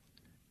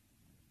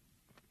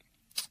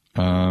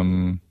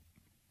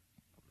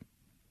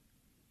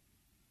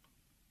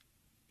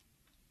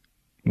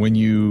 When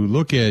you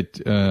look at,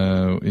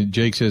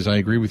 Jake says, I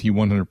agree with you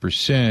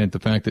 100%. The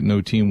fact that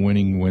no team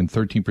winning when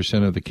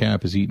 13% of the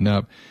cap is eaten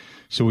up.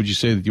 So would you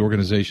say that the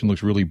organization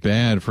looks really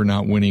bad for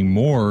not winning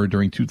more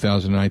during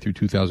 2009 through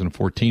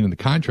 2014 in the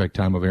contract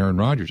time of Aaron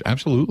Rodgers?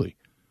 Absolutely.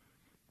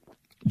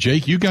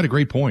 Jake, you got a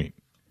great point.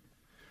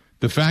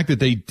 The fact that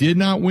they did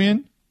not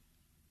win,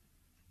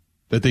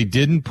 that they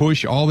didn't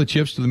push all the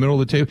chips to the middle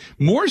of the table.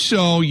 More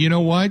so, you know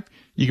what?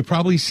 You could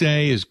probably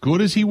say as good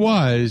as he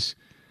was,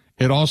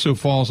 it also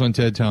falls on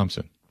Ted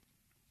Thompson.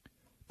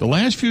 The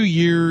last few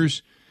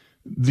years,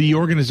 the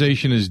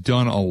organization has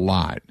done a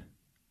lot.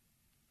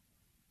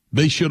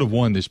 They should have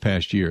won this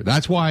past year.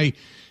 That's why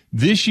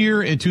this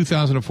year in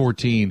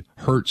 2014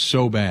 hurt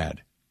so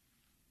bad.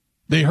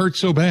 They hurt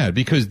so bad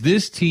because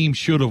this team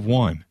should have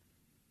won,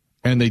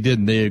 and they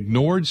didn't. They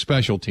ignored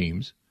special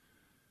teams.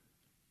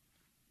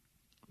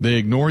 They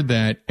ignored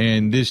that,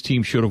 and this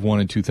team should have won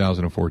in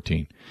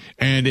 2014.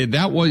 And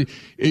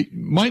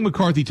Mike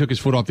McCarthy took his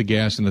foot off the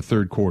gas in the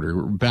third quarter.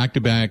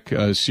 Back-to-back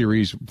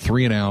series,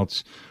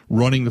 3-and-outs,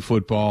 running the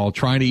football,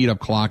 trying to eat up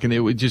clock, and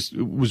it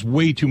was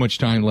way too much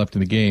time left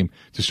in the game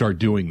to start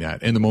doing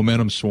that, and the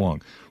momentum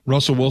swung.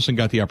 Russell Wilson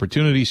got the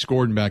opportunity,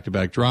 scored in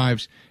back-to-back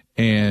drives,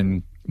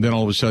 and then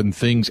all of a sudden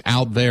things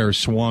out there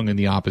swung in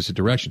the opposite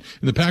direction.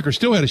 And the Packers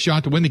still had a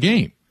shot to win the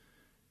game,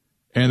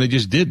 and they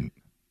just didn't.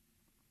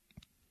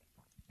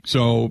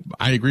 So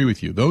I agree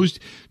with you. Those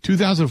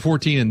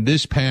 2014 and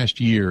this past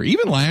year,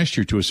 even last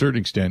year to a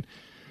certain extent,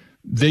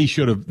 they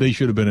should have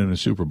been in a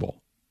Super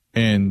Bowl,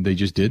 and they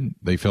just didn't.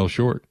 They fell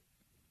short.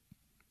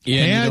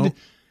 Yeah, and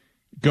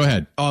Go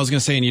ahead. I was going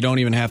to say, and you don't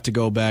even have to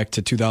go back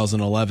to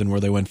 2011 where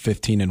they went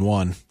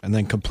 15-1 and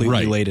then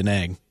completely laid an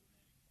egg.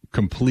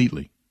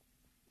 Completely.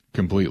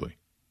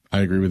 I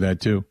agree with that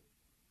too.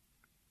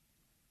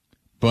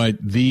 But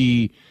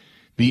the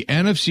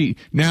NFC,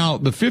 now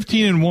the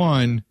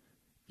 15-1,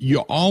 you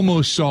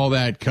almost saw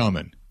that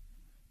coming,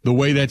 the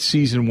way that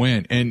season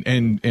went.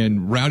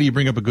 And Rowdy, you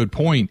bring up a good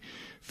point.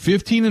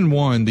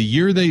 15-1, the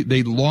year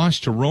they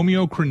lost to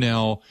Romeo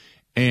Crennel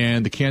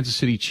and the Kansas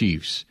City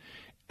Chiefs.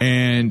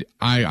 And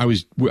I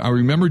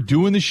remember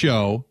doing the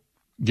show.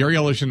 Gary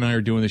Ellerson and I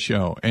are doing the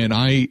show. And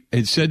I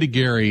had said to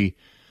Gary,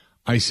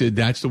 I said,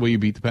 that's the way you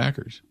beat the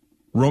Packers.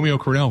 Romeo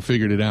Crennel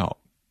figured it out.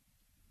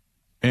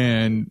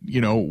 And,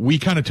 we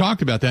kind of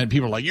talked about that, and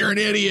people are like, you're an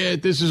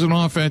idiot. This is an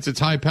offense.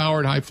 It's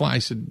high-powered, high-fly. I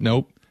said,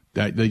 nope.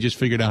 They just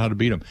figured out how to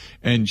beat them.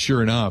 And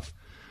sure enough,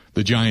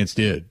 the Giants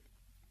did.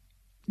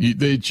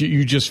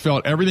 You just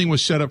felt everything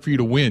was set up for you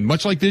to win,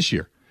 much like this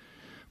year.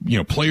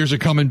 Players are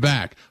coming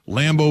back.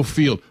 Lambeau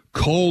Field,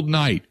 cold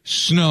night,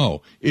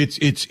 snow.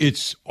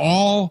 It's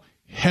all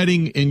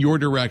heading in your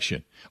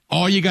direction.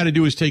 All you got to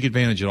do is take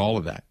advantage of all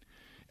of that.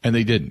 And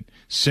they didn't.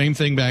 Same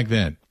thing back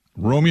then.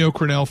 Romeo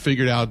Crennel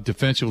figured out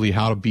defensively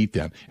how to beat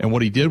them. And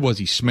what he did was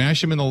he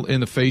smashed them in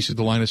the face of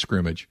the line of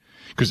scrimmage,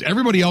 because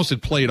everybody else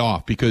had played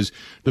off because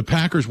the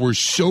Packers were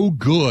so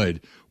good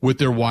with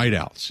their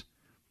wideouts.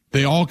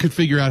 They all could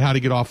figure out how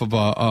to get off of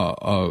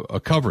a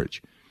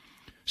coverage.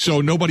 So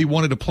nobody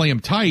wanted to play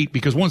them tight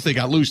because once they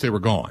got loose, they were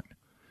gone.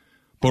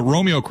 But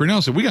Romeo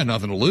Crennel said, we got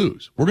nothing to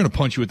lose. We're going to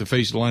punch you at the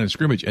face of the line of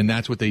scrimmage. And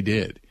that's what they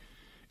did.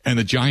 And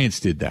the Giants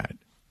did that.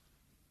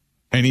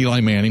 And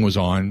Eli Manning was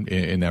on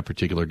in that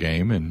particular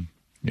game, and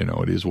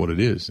it is what it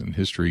is, and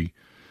history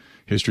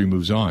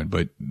moves on.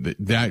 But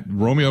that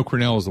Romeo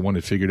Crennel is the one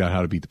that figured out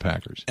how to beat the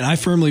Packers. And I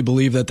firmly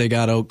believe that they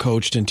got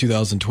out-coached in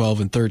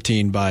 2012 and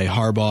 13 by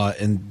Harbaugh,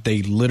 and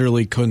they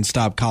literally couldn't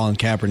stop Colin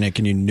Kaepernick,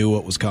 and you knew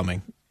what was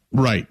coming.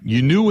 Right.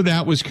 You knew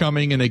that was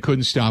coming, and they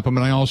couldn't stop him.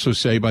 And I also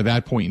say by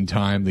that point in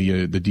time,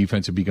 the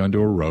defense had begun to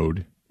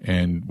erode.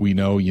 And we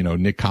know,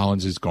 Nick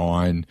Collins is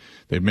gone.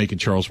 They're making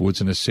Charles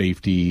Woodson a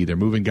safety. They're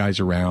moving guys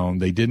around.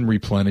 They didn't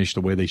replenish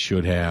the way they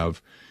should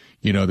have.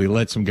 They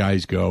let some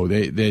guys go.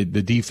 The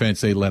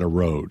defense, they let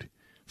erode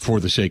for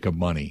the sake of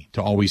money,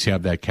 to always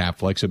have that cap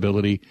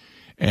flexibility.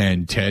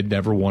 And Ted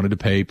never wanted to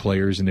pay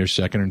players in their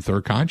second and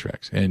third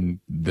contracts. And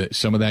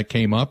some of that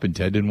came up, and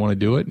Ted didn't want to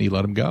do it, and he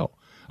let them go.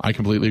 I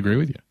completely agree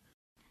with you.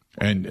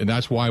 And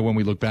that's why when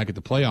we look back at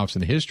the playoffs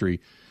and the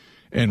history,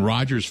 and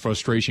Rodgers'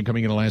 frustration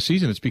coming into last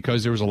season, it's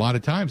because there was a lot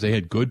of times they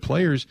had good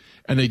players,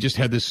 and they just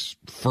had this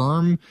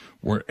firm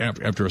where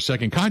after a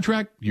second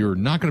contract, you're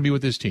not going to be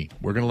with this team.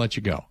 We're going to let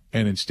you go.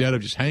 And instead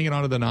of just hanging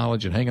on to the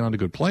knowledge and hanging on to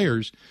good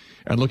players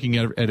and looking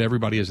at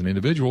everybody as an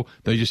individual,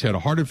 they just had a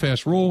hard and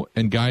fast rule,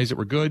 and guys that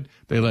were good,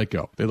 they let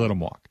go. They let them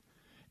walk.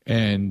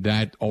 And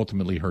that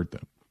ultimately hurt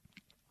them.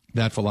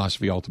 That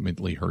philosophy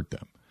ultimately hurt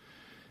them.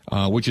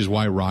 Which is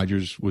why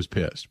Rodgers was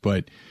pissed.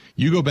 But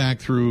you go back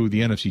through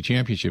the NFC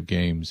Championship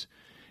games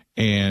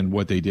and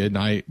what they did,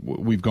 and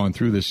we've gone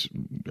through this,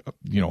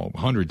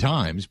 100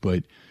 times,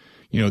 but,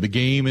 the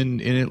game in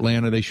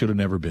Atlanta, they should have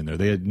never been there.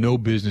 They had no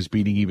business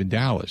beating even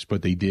Dallas,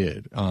 but they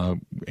did.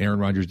 Aaron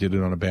Rodgers did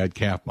it on a bad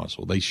calf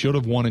muscle. They should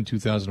have won in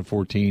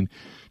 2014.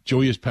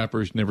 Julius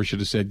Peppers never should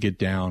have said get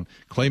down.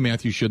 Clay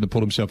Matthews shouldn't have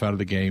pulled himself out of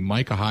the game.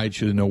 Micah Hyde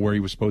should have known where he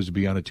was supposed to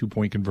be on a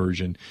 2-point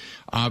conversion.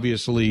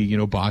 Obviously,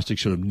 Bostic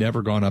should have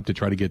never gone up to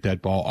try to get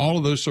that ball. All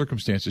of those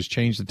circumstances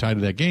changed the tide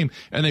of that game,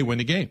 and they win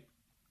the game.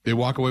 They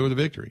walk away with a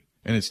victory,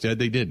 and instead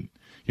they didn't.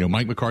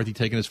 Mike McCarthy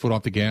taking his foot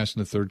off the gas in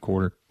the third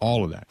quarter,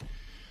 all of that.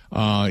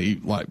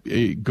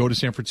 Go to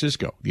San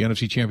Francisco, the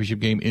NFC Championship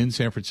game in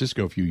San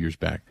Francisco a few years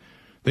back.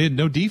 They had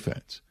no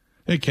defense.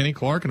 They had Kenny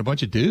Clark and a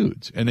bunch of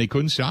dudes, and they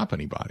couldn't stop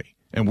anybody.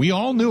 And we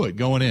all knew it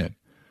going in.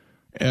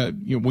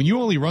 When you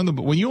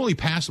only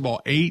pass the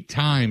ball 8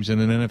 times in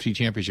an NFC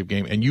Championship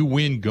game and you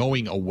win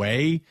going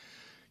away,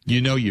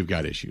 you've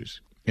got issues.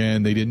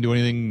 And they didn't do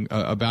anything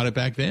about it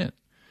back then.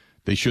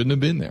 They shouldn't have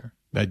been there.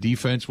 That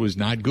defense was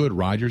not good.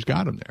 Rodgers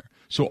got them there.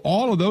 So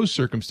all of those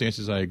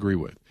circumstances I agree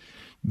with.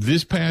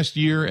 This past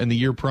year and the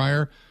year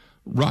prior,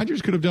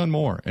 Rodgers could have done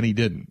more, and he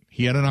didn't.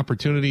 He had an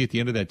opportunity at the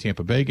end of that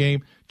Tampa Bay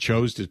game,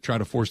 chose to try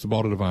to force the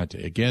ball to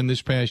Devontae. Again,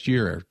 this past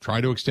year, try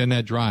to extend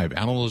that drive.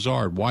 Alan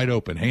Lazard, wide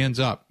open, hands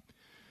up.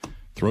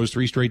 Throws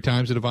 3 straight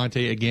times to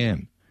Devontae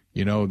again.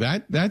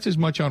 That's as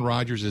much on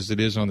Rodgers as it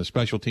is on the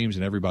special teams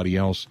and everybody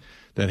else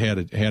that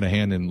had a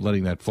hand in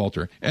letting that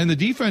falter. And the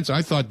defense,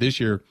 I thought this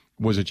year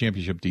was a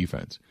championship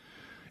defense.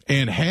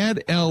 And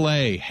had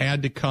L.A.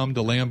 had to come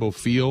to Lambeau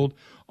Field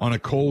on a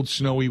cold,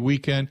 snowy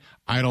weekend,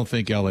 I don't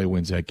think L.A.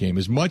 wins that game.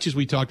 As much as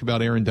we talked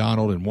about Aaron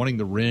Donald and wanting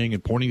the ring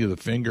and pointing to the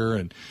finger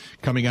and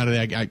coming out of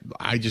that,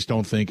 I just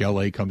don't think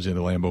L.A. comes into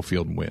Lambeau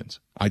Field and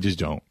wins. I just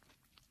don't.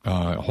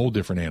 A whole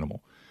different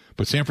animal.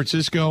 But San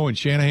Francisco and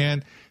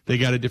Shanahan, they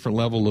got a different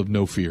level of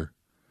no fear.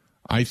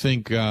 I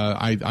think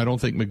I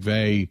don't think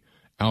McVay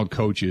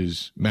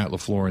outcoaches Matt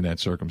LaFleur in that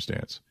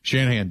circumstance.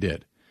 Shanahan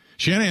did.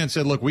 Shanahan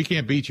said, look, we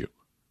can't beat you.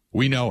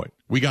 We know it.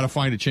 We got to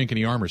find a chink in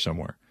the armor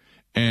somewhere.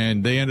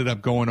 And they ended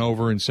up going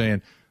over and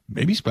saying,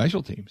 maybe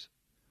special teams.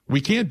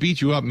 We can't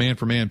beat you up man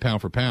for man,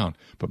 pound for pound,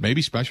 but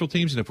maybe special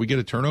teams. And if we get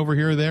a turnover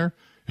here or there,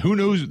 who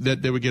knows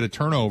that they would get a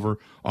turnover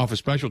off of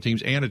special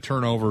teams and a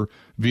turnover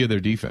via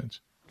their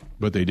defense.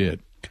 But they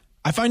did.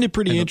 I find it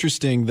pretty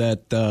interesting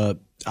that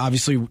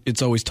obviously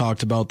it's always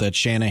talked about that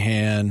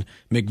Shanahan,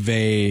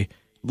 McVay,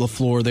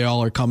 LaFleur, they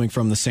all are coming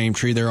from the same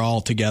tree. They're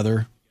all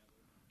together.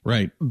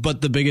 Right.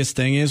 But the biggest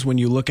thing is when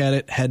you look at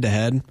it head to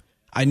head,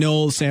 I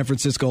know San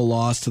Francisco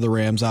lost to the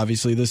Rams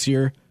obviously this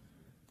year,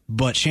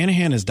 but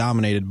Shanahan has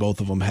dominated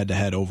both of them head to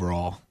head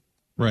overall.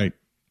 Right.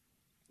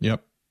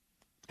 Yep.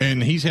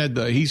 And he's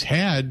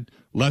had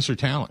lesser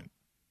talent.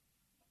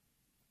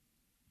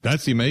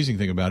 That's the amazing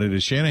thing about it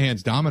is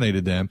Shanahan's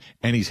dominated them,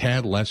 and he's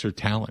had lesser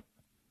talent.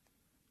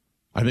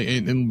 I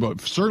think,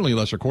 and certainly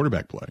lesser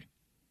quarterback play,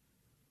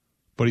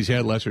 but he's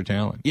had lesser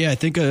talent. Yeah, I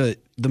think the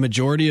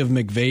majority of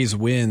McVay's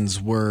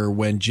wins were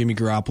when Jimmy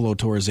Garoppolo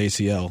tore his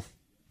ACL.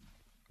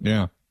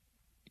 Yeah,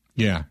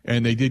 yeah,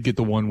 and they did get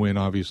the one win,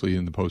 obviously,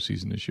 in the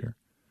postseason this year.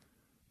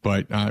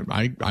 But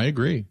I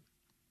agree,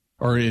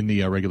 or in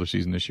the regular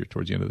season this year,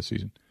 towards the end of the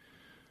season.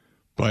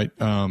 But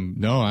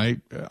no,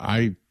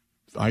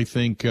 I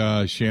think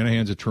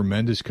Shanahan's a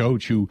tremendous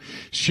coach.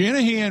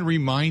 Shanahan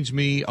reminds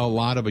me a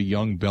lot of a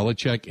young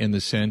Belichick in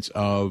the sense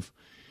of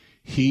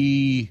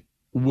he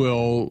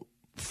will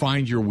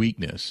find your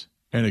weakness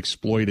and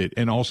exploit it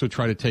and also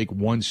try to take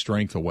one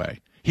strength away.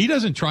 He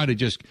doesn't try to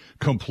just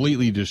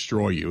completely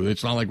destroy you.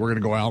 It's not like we're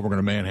going to go out, we're going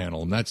to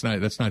manhandle him. That's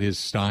not his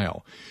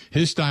style.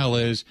 His style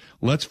is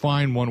let's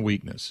find one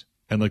weakness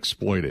and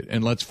exploit it.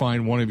 And let's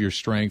find one of your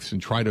strengths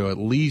and try to at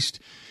least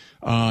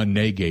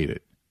negate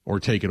it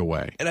or take it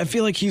away. And I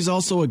feel like he's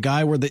also a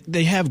guy where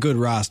they have good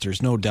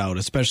rosters, no doubt,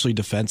 especially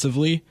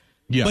defensively.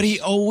 Yes. But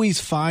he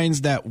always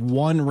finds that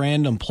one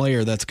random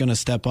player that's going to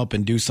step up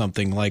and do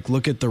something. Like,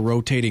 look at the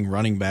rotating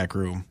running back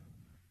room.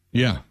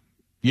 Yeah.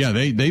 Yeah,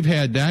 they've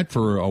had that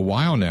for a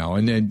while now.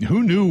 And then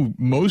who knew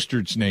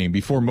Mostert's name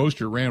before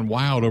Mostert ran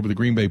wild over the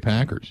Green Bay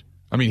Packers?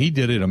 I mean, he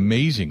did it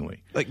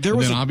amazingly. Like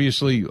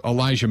obviously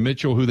Elijah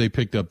Mitchell, who they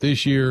picked up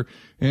this year,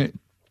 and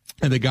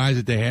the guys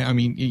that they have. I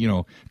mean,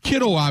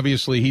 Kittle,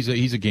 obviously, he's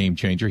a game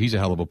changer. He's a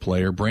hell of a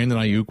player. Brandon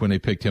Ayuk, when they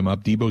picked him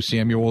up, Deebo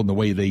Samuel, and the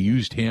way they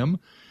used him.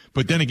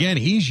 But then again,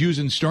 he's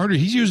using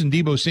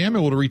Deebo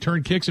Samuel to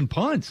return kicks and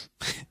punts.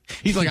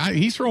 He's like,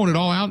 he's throwing it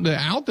all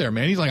out there,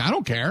 man. He's like, I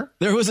don't care.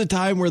 There was a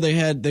time where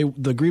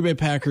the Green Bay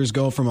Packers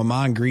go from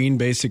Amon Green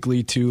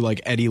basically to like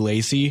Eddie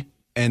Lacy,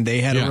 and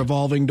they had a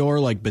revolving door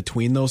like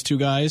between those two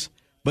guys.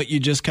 But you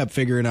just kept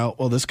figuring out,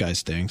 well, this guy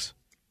stinks.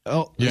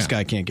 Oh, this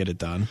guy can't get it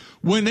done.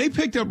 When they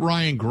picked up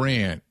Ryan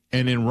Grant,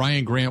 and then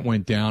Ryan Grant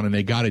went down, and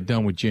they got it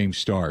done with James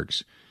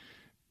Starks,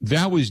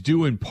 that was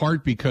due in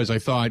part because I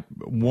thought,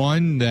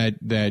 one,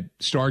 that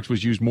Starks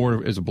was used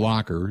more as a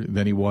blocker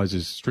than he was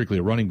as strictly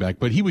a running back,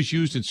 but he was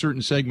used in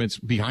certain segments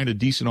behind a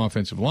decent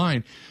offensive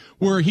line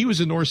where he was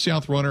a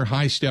north-south runner,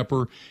 high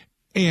stepper,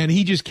 and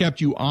he just kept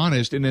you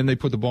honest, and then they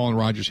put the ball in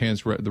Rodgers'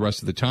 hands for the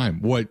rest of the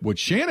time. What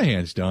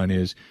Shanahan's done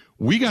is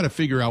we got to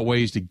figure out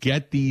ways to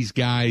get these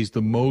guys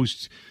the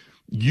most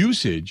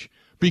usage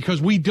because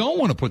we don't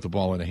want to put the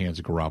ball in the hands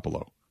of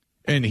Garoppolo.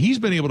 And he's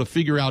been able to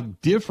figure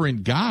out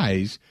different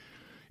guys,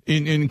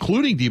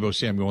 including Deebo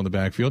Samuel in the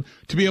backfield,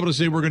 to be able to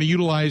say we're going to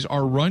utilize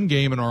our run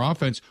game and our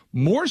offense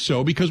more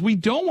so because we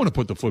don't want to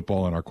put the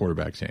football in our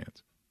quarterback's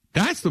hands.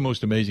 That's the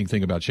most amazing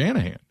thing about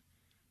Shanahan.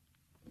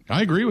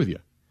 I agree with you.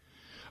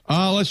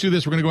 Let's do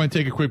this. We're going to go ahead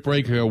and take a quick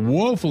break.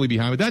 Woefully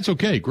behind, but that's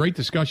okay. Great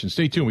discussion.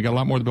 Stay tuned. We got a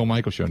lot more of the Bill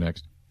Michaels Show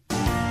next.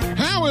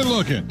 How we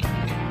looking?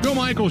 Bill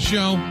Michaels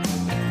Show.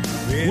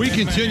 We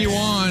continue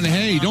on.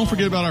 Hey, don't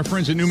forget about our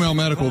friends at Numel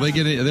Medical. They're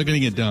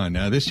getting it done.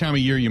 This time of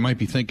year, you might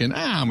be thinking,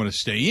 I'm going to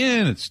stay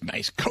in. It's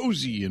nice,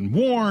 cozy, and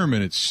warm,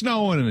 and it's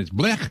snowing, and it's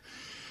blech.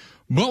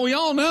 But we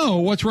all know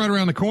what's right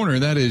around the corner,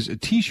 and that is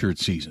T-shirt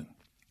season.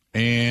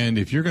 And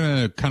if you're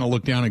going to kind of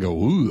look down and go,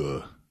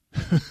 ooh.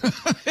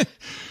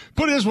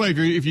 Put it this way,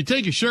 if you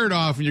take your shirt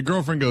off and your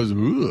girlfriend goes,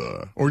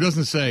 ooh, or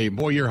doesn't say,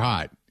 boy, you're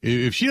hot.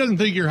 If she doesn't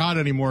think you're hot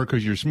anymore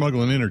because you're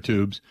smuggling inner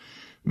tubes,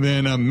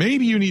 then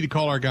maybe you need to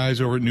call our guys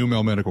over at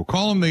Numel Medical.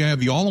 Call them. They have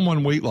the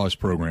all-in-one weight loss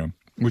program,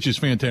 which is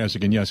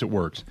fantastic, and yes, it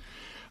works.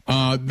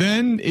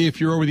 Then if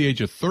you're over the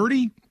age of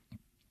 30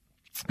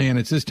 and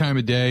it's this time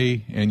of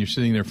day and you're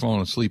sitting there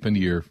falling asleep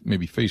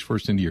maybe face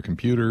first into your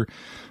computer,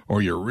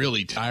 or you're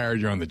really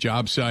tired, you're on the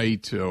job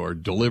site or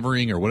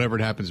delivering or whatever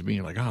it happens to be,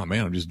 you're like, oh,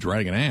 man, I'm just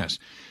dragging ass.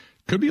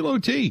 Could be low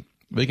T.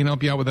 They can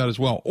help you out with that as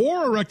well.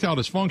 Or erectile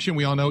dysfunction.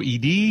 We all know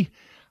ED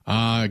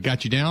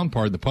got you down,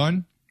 pardon the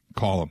pun.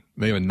 Call them.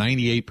 They have a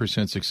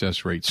 98%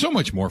 success rate. So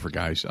much more for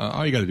guys.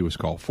 All you got to do is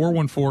call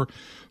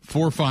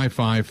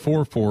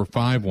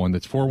 414-455-4451.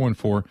 That's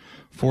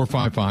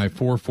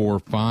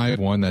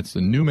 414-455-4451. That's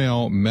the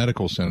Numel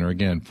Medical Center.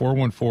 Again,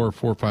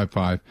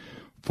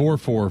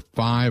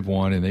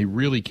 414-455-4451. And they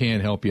really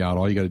can help you out.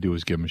 All you got to do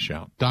is give them a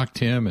shout. Doc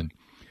Tim and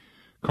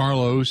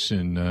Carlos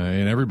and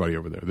everybody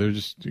over there. They're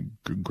just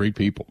great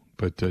people.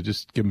 But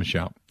just give them a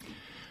shout.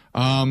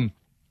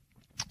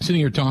 sitting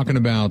here talking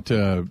about,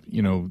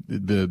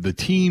 the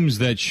teams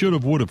that should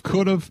have, would have,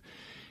 could have.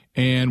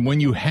 And when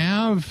you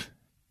have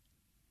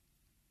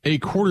a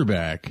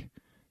quarterback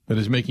that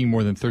is making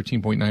more than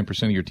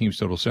 13.9% of your team's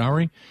total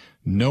salary,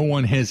 no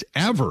one has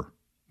ever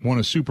won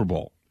a Super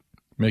Bowl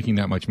making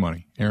that much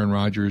money. Aaron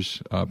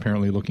Rodgers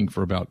apparently looking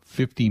for about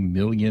 $50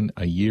 million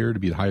a year to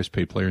be the highest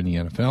paid player in the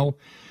NFL.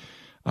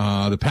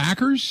 The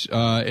Packers,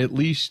 at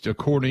least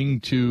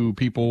according to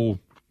people,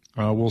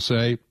 will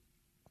say,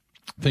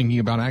 thinking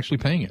about actually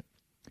paying it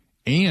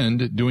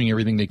and doing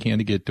everything they can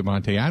to get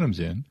Devontae Adams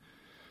in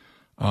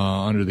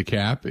under the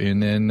cap,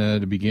 and then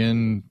to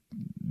begin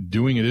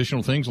doing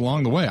additional things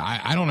along the way.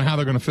 I don't know how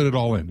they're going to fit it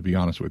all in, to be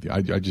honest with you.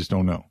 I just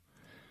don't know.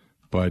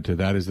 But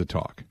that is the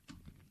talk.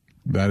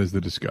 That is the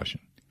discussion.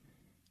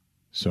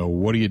 So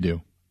what do you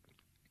do?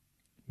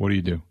 What do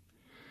you do?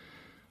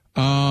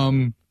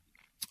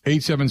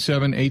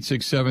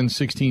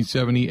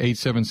 877-867-1670,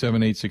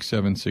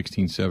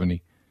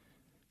 877-867-1670.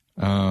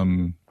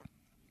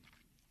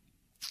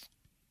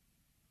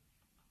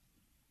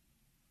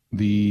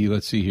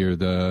 Let's see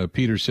here.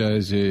 Peter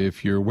says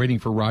if you're waiting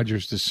for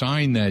Rodgers to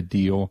sign that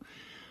deal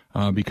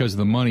because of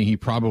the money, he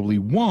probably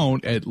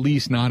won't, at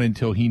least not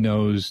until he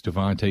knows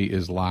Devontae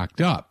is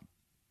locked up.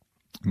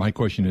 My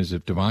question is,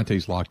 if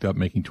Devontae's locked up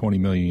making $20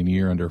 million a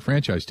year under a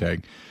franchise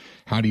tag,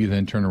 how do you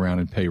then turn around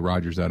and pay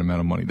Rodgers that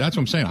amount of money? That's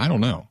what I'm saying. I don't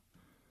know.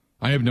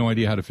 I have no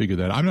idea how to figure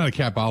that. I'm not a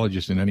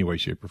capologist in any way,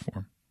 shape, or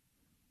form.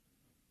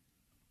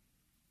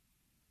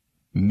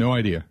 No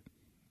idea.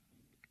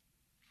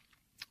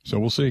 So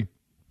we'll see.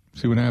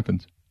 See what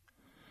happens.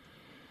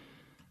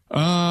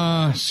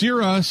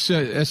 Sierra,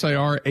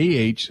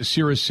 S-I-R-A-H,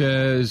 Sierra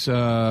says,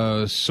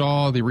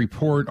 saw the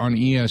report on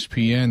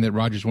ESPN that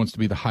Rodgers wants to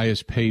be the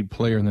highest paid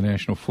player in the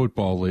National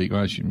Football League.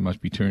 Well, she must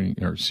be turning,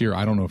 or Sierra,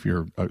 I don't know if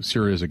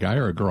Sierra is a guy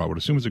or a girl. I would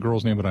assume it's a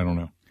girl's name, but I don't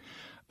know.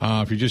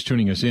 If you're just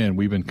tuning us in,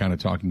 we've been kind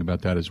of talking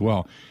about that as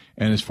well.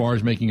 And as far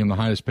as making him the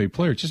highest paid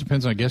player, it just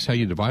depends, I guess, how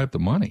you divide up the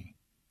money.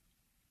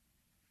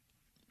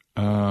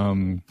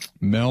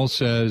 Mel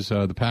says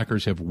the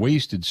Packers have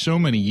wasted so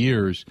many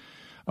years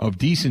of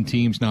decent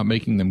teams not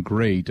making them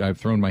great. I've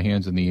thrown my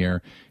hands in the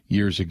air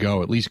years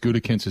ago. At least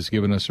Gutekunst has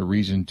given us a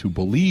reason to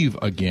believe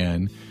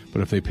again.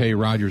 But if they pay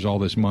Rodgers all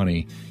this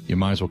money, you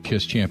might as well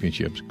kiss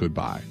championships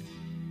goodbye.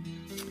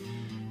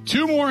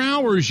 2 more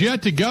hours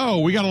yet to go.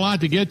 We got a lot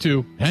to get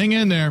to. Hang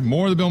in there.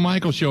 More of the Bill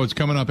Michaels Show. It's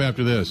coming up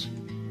after this.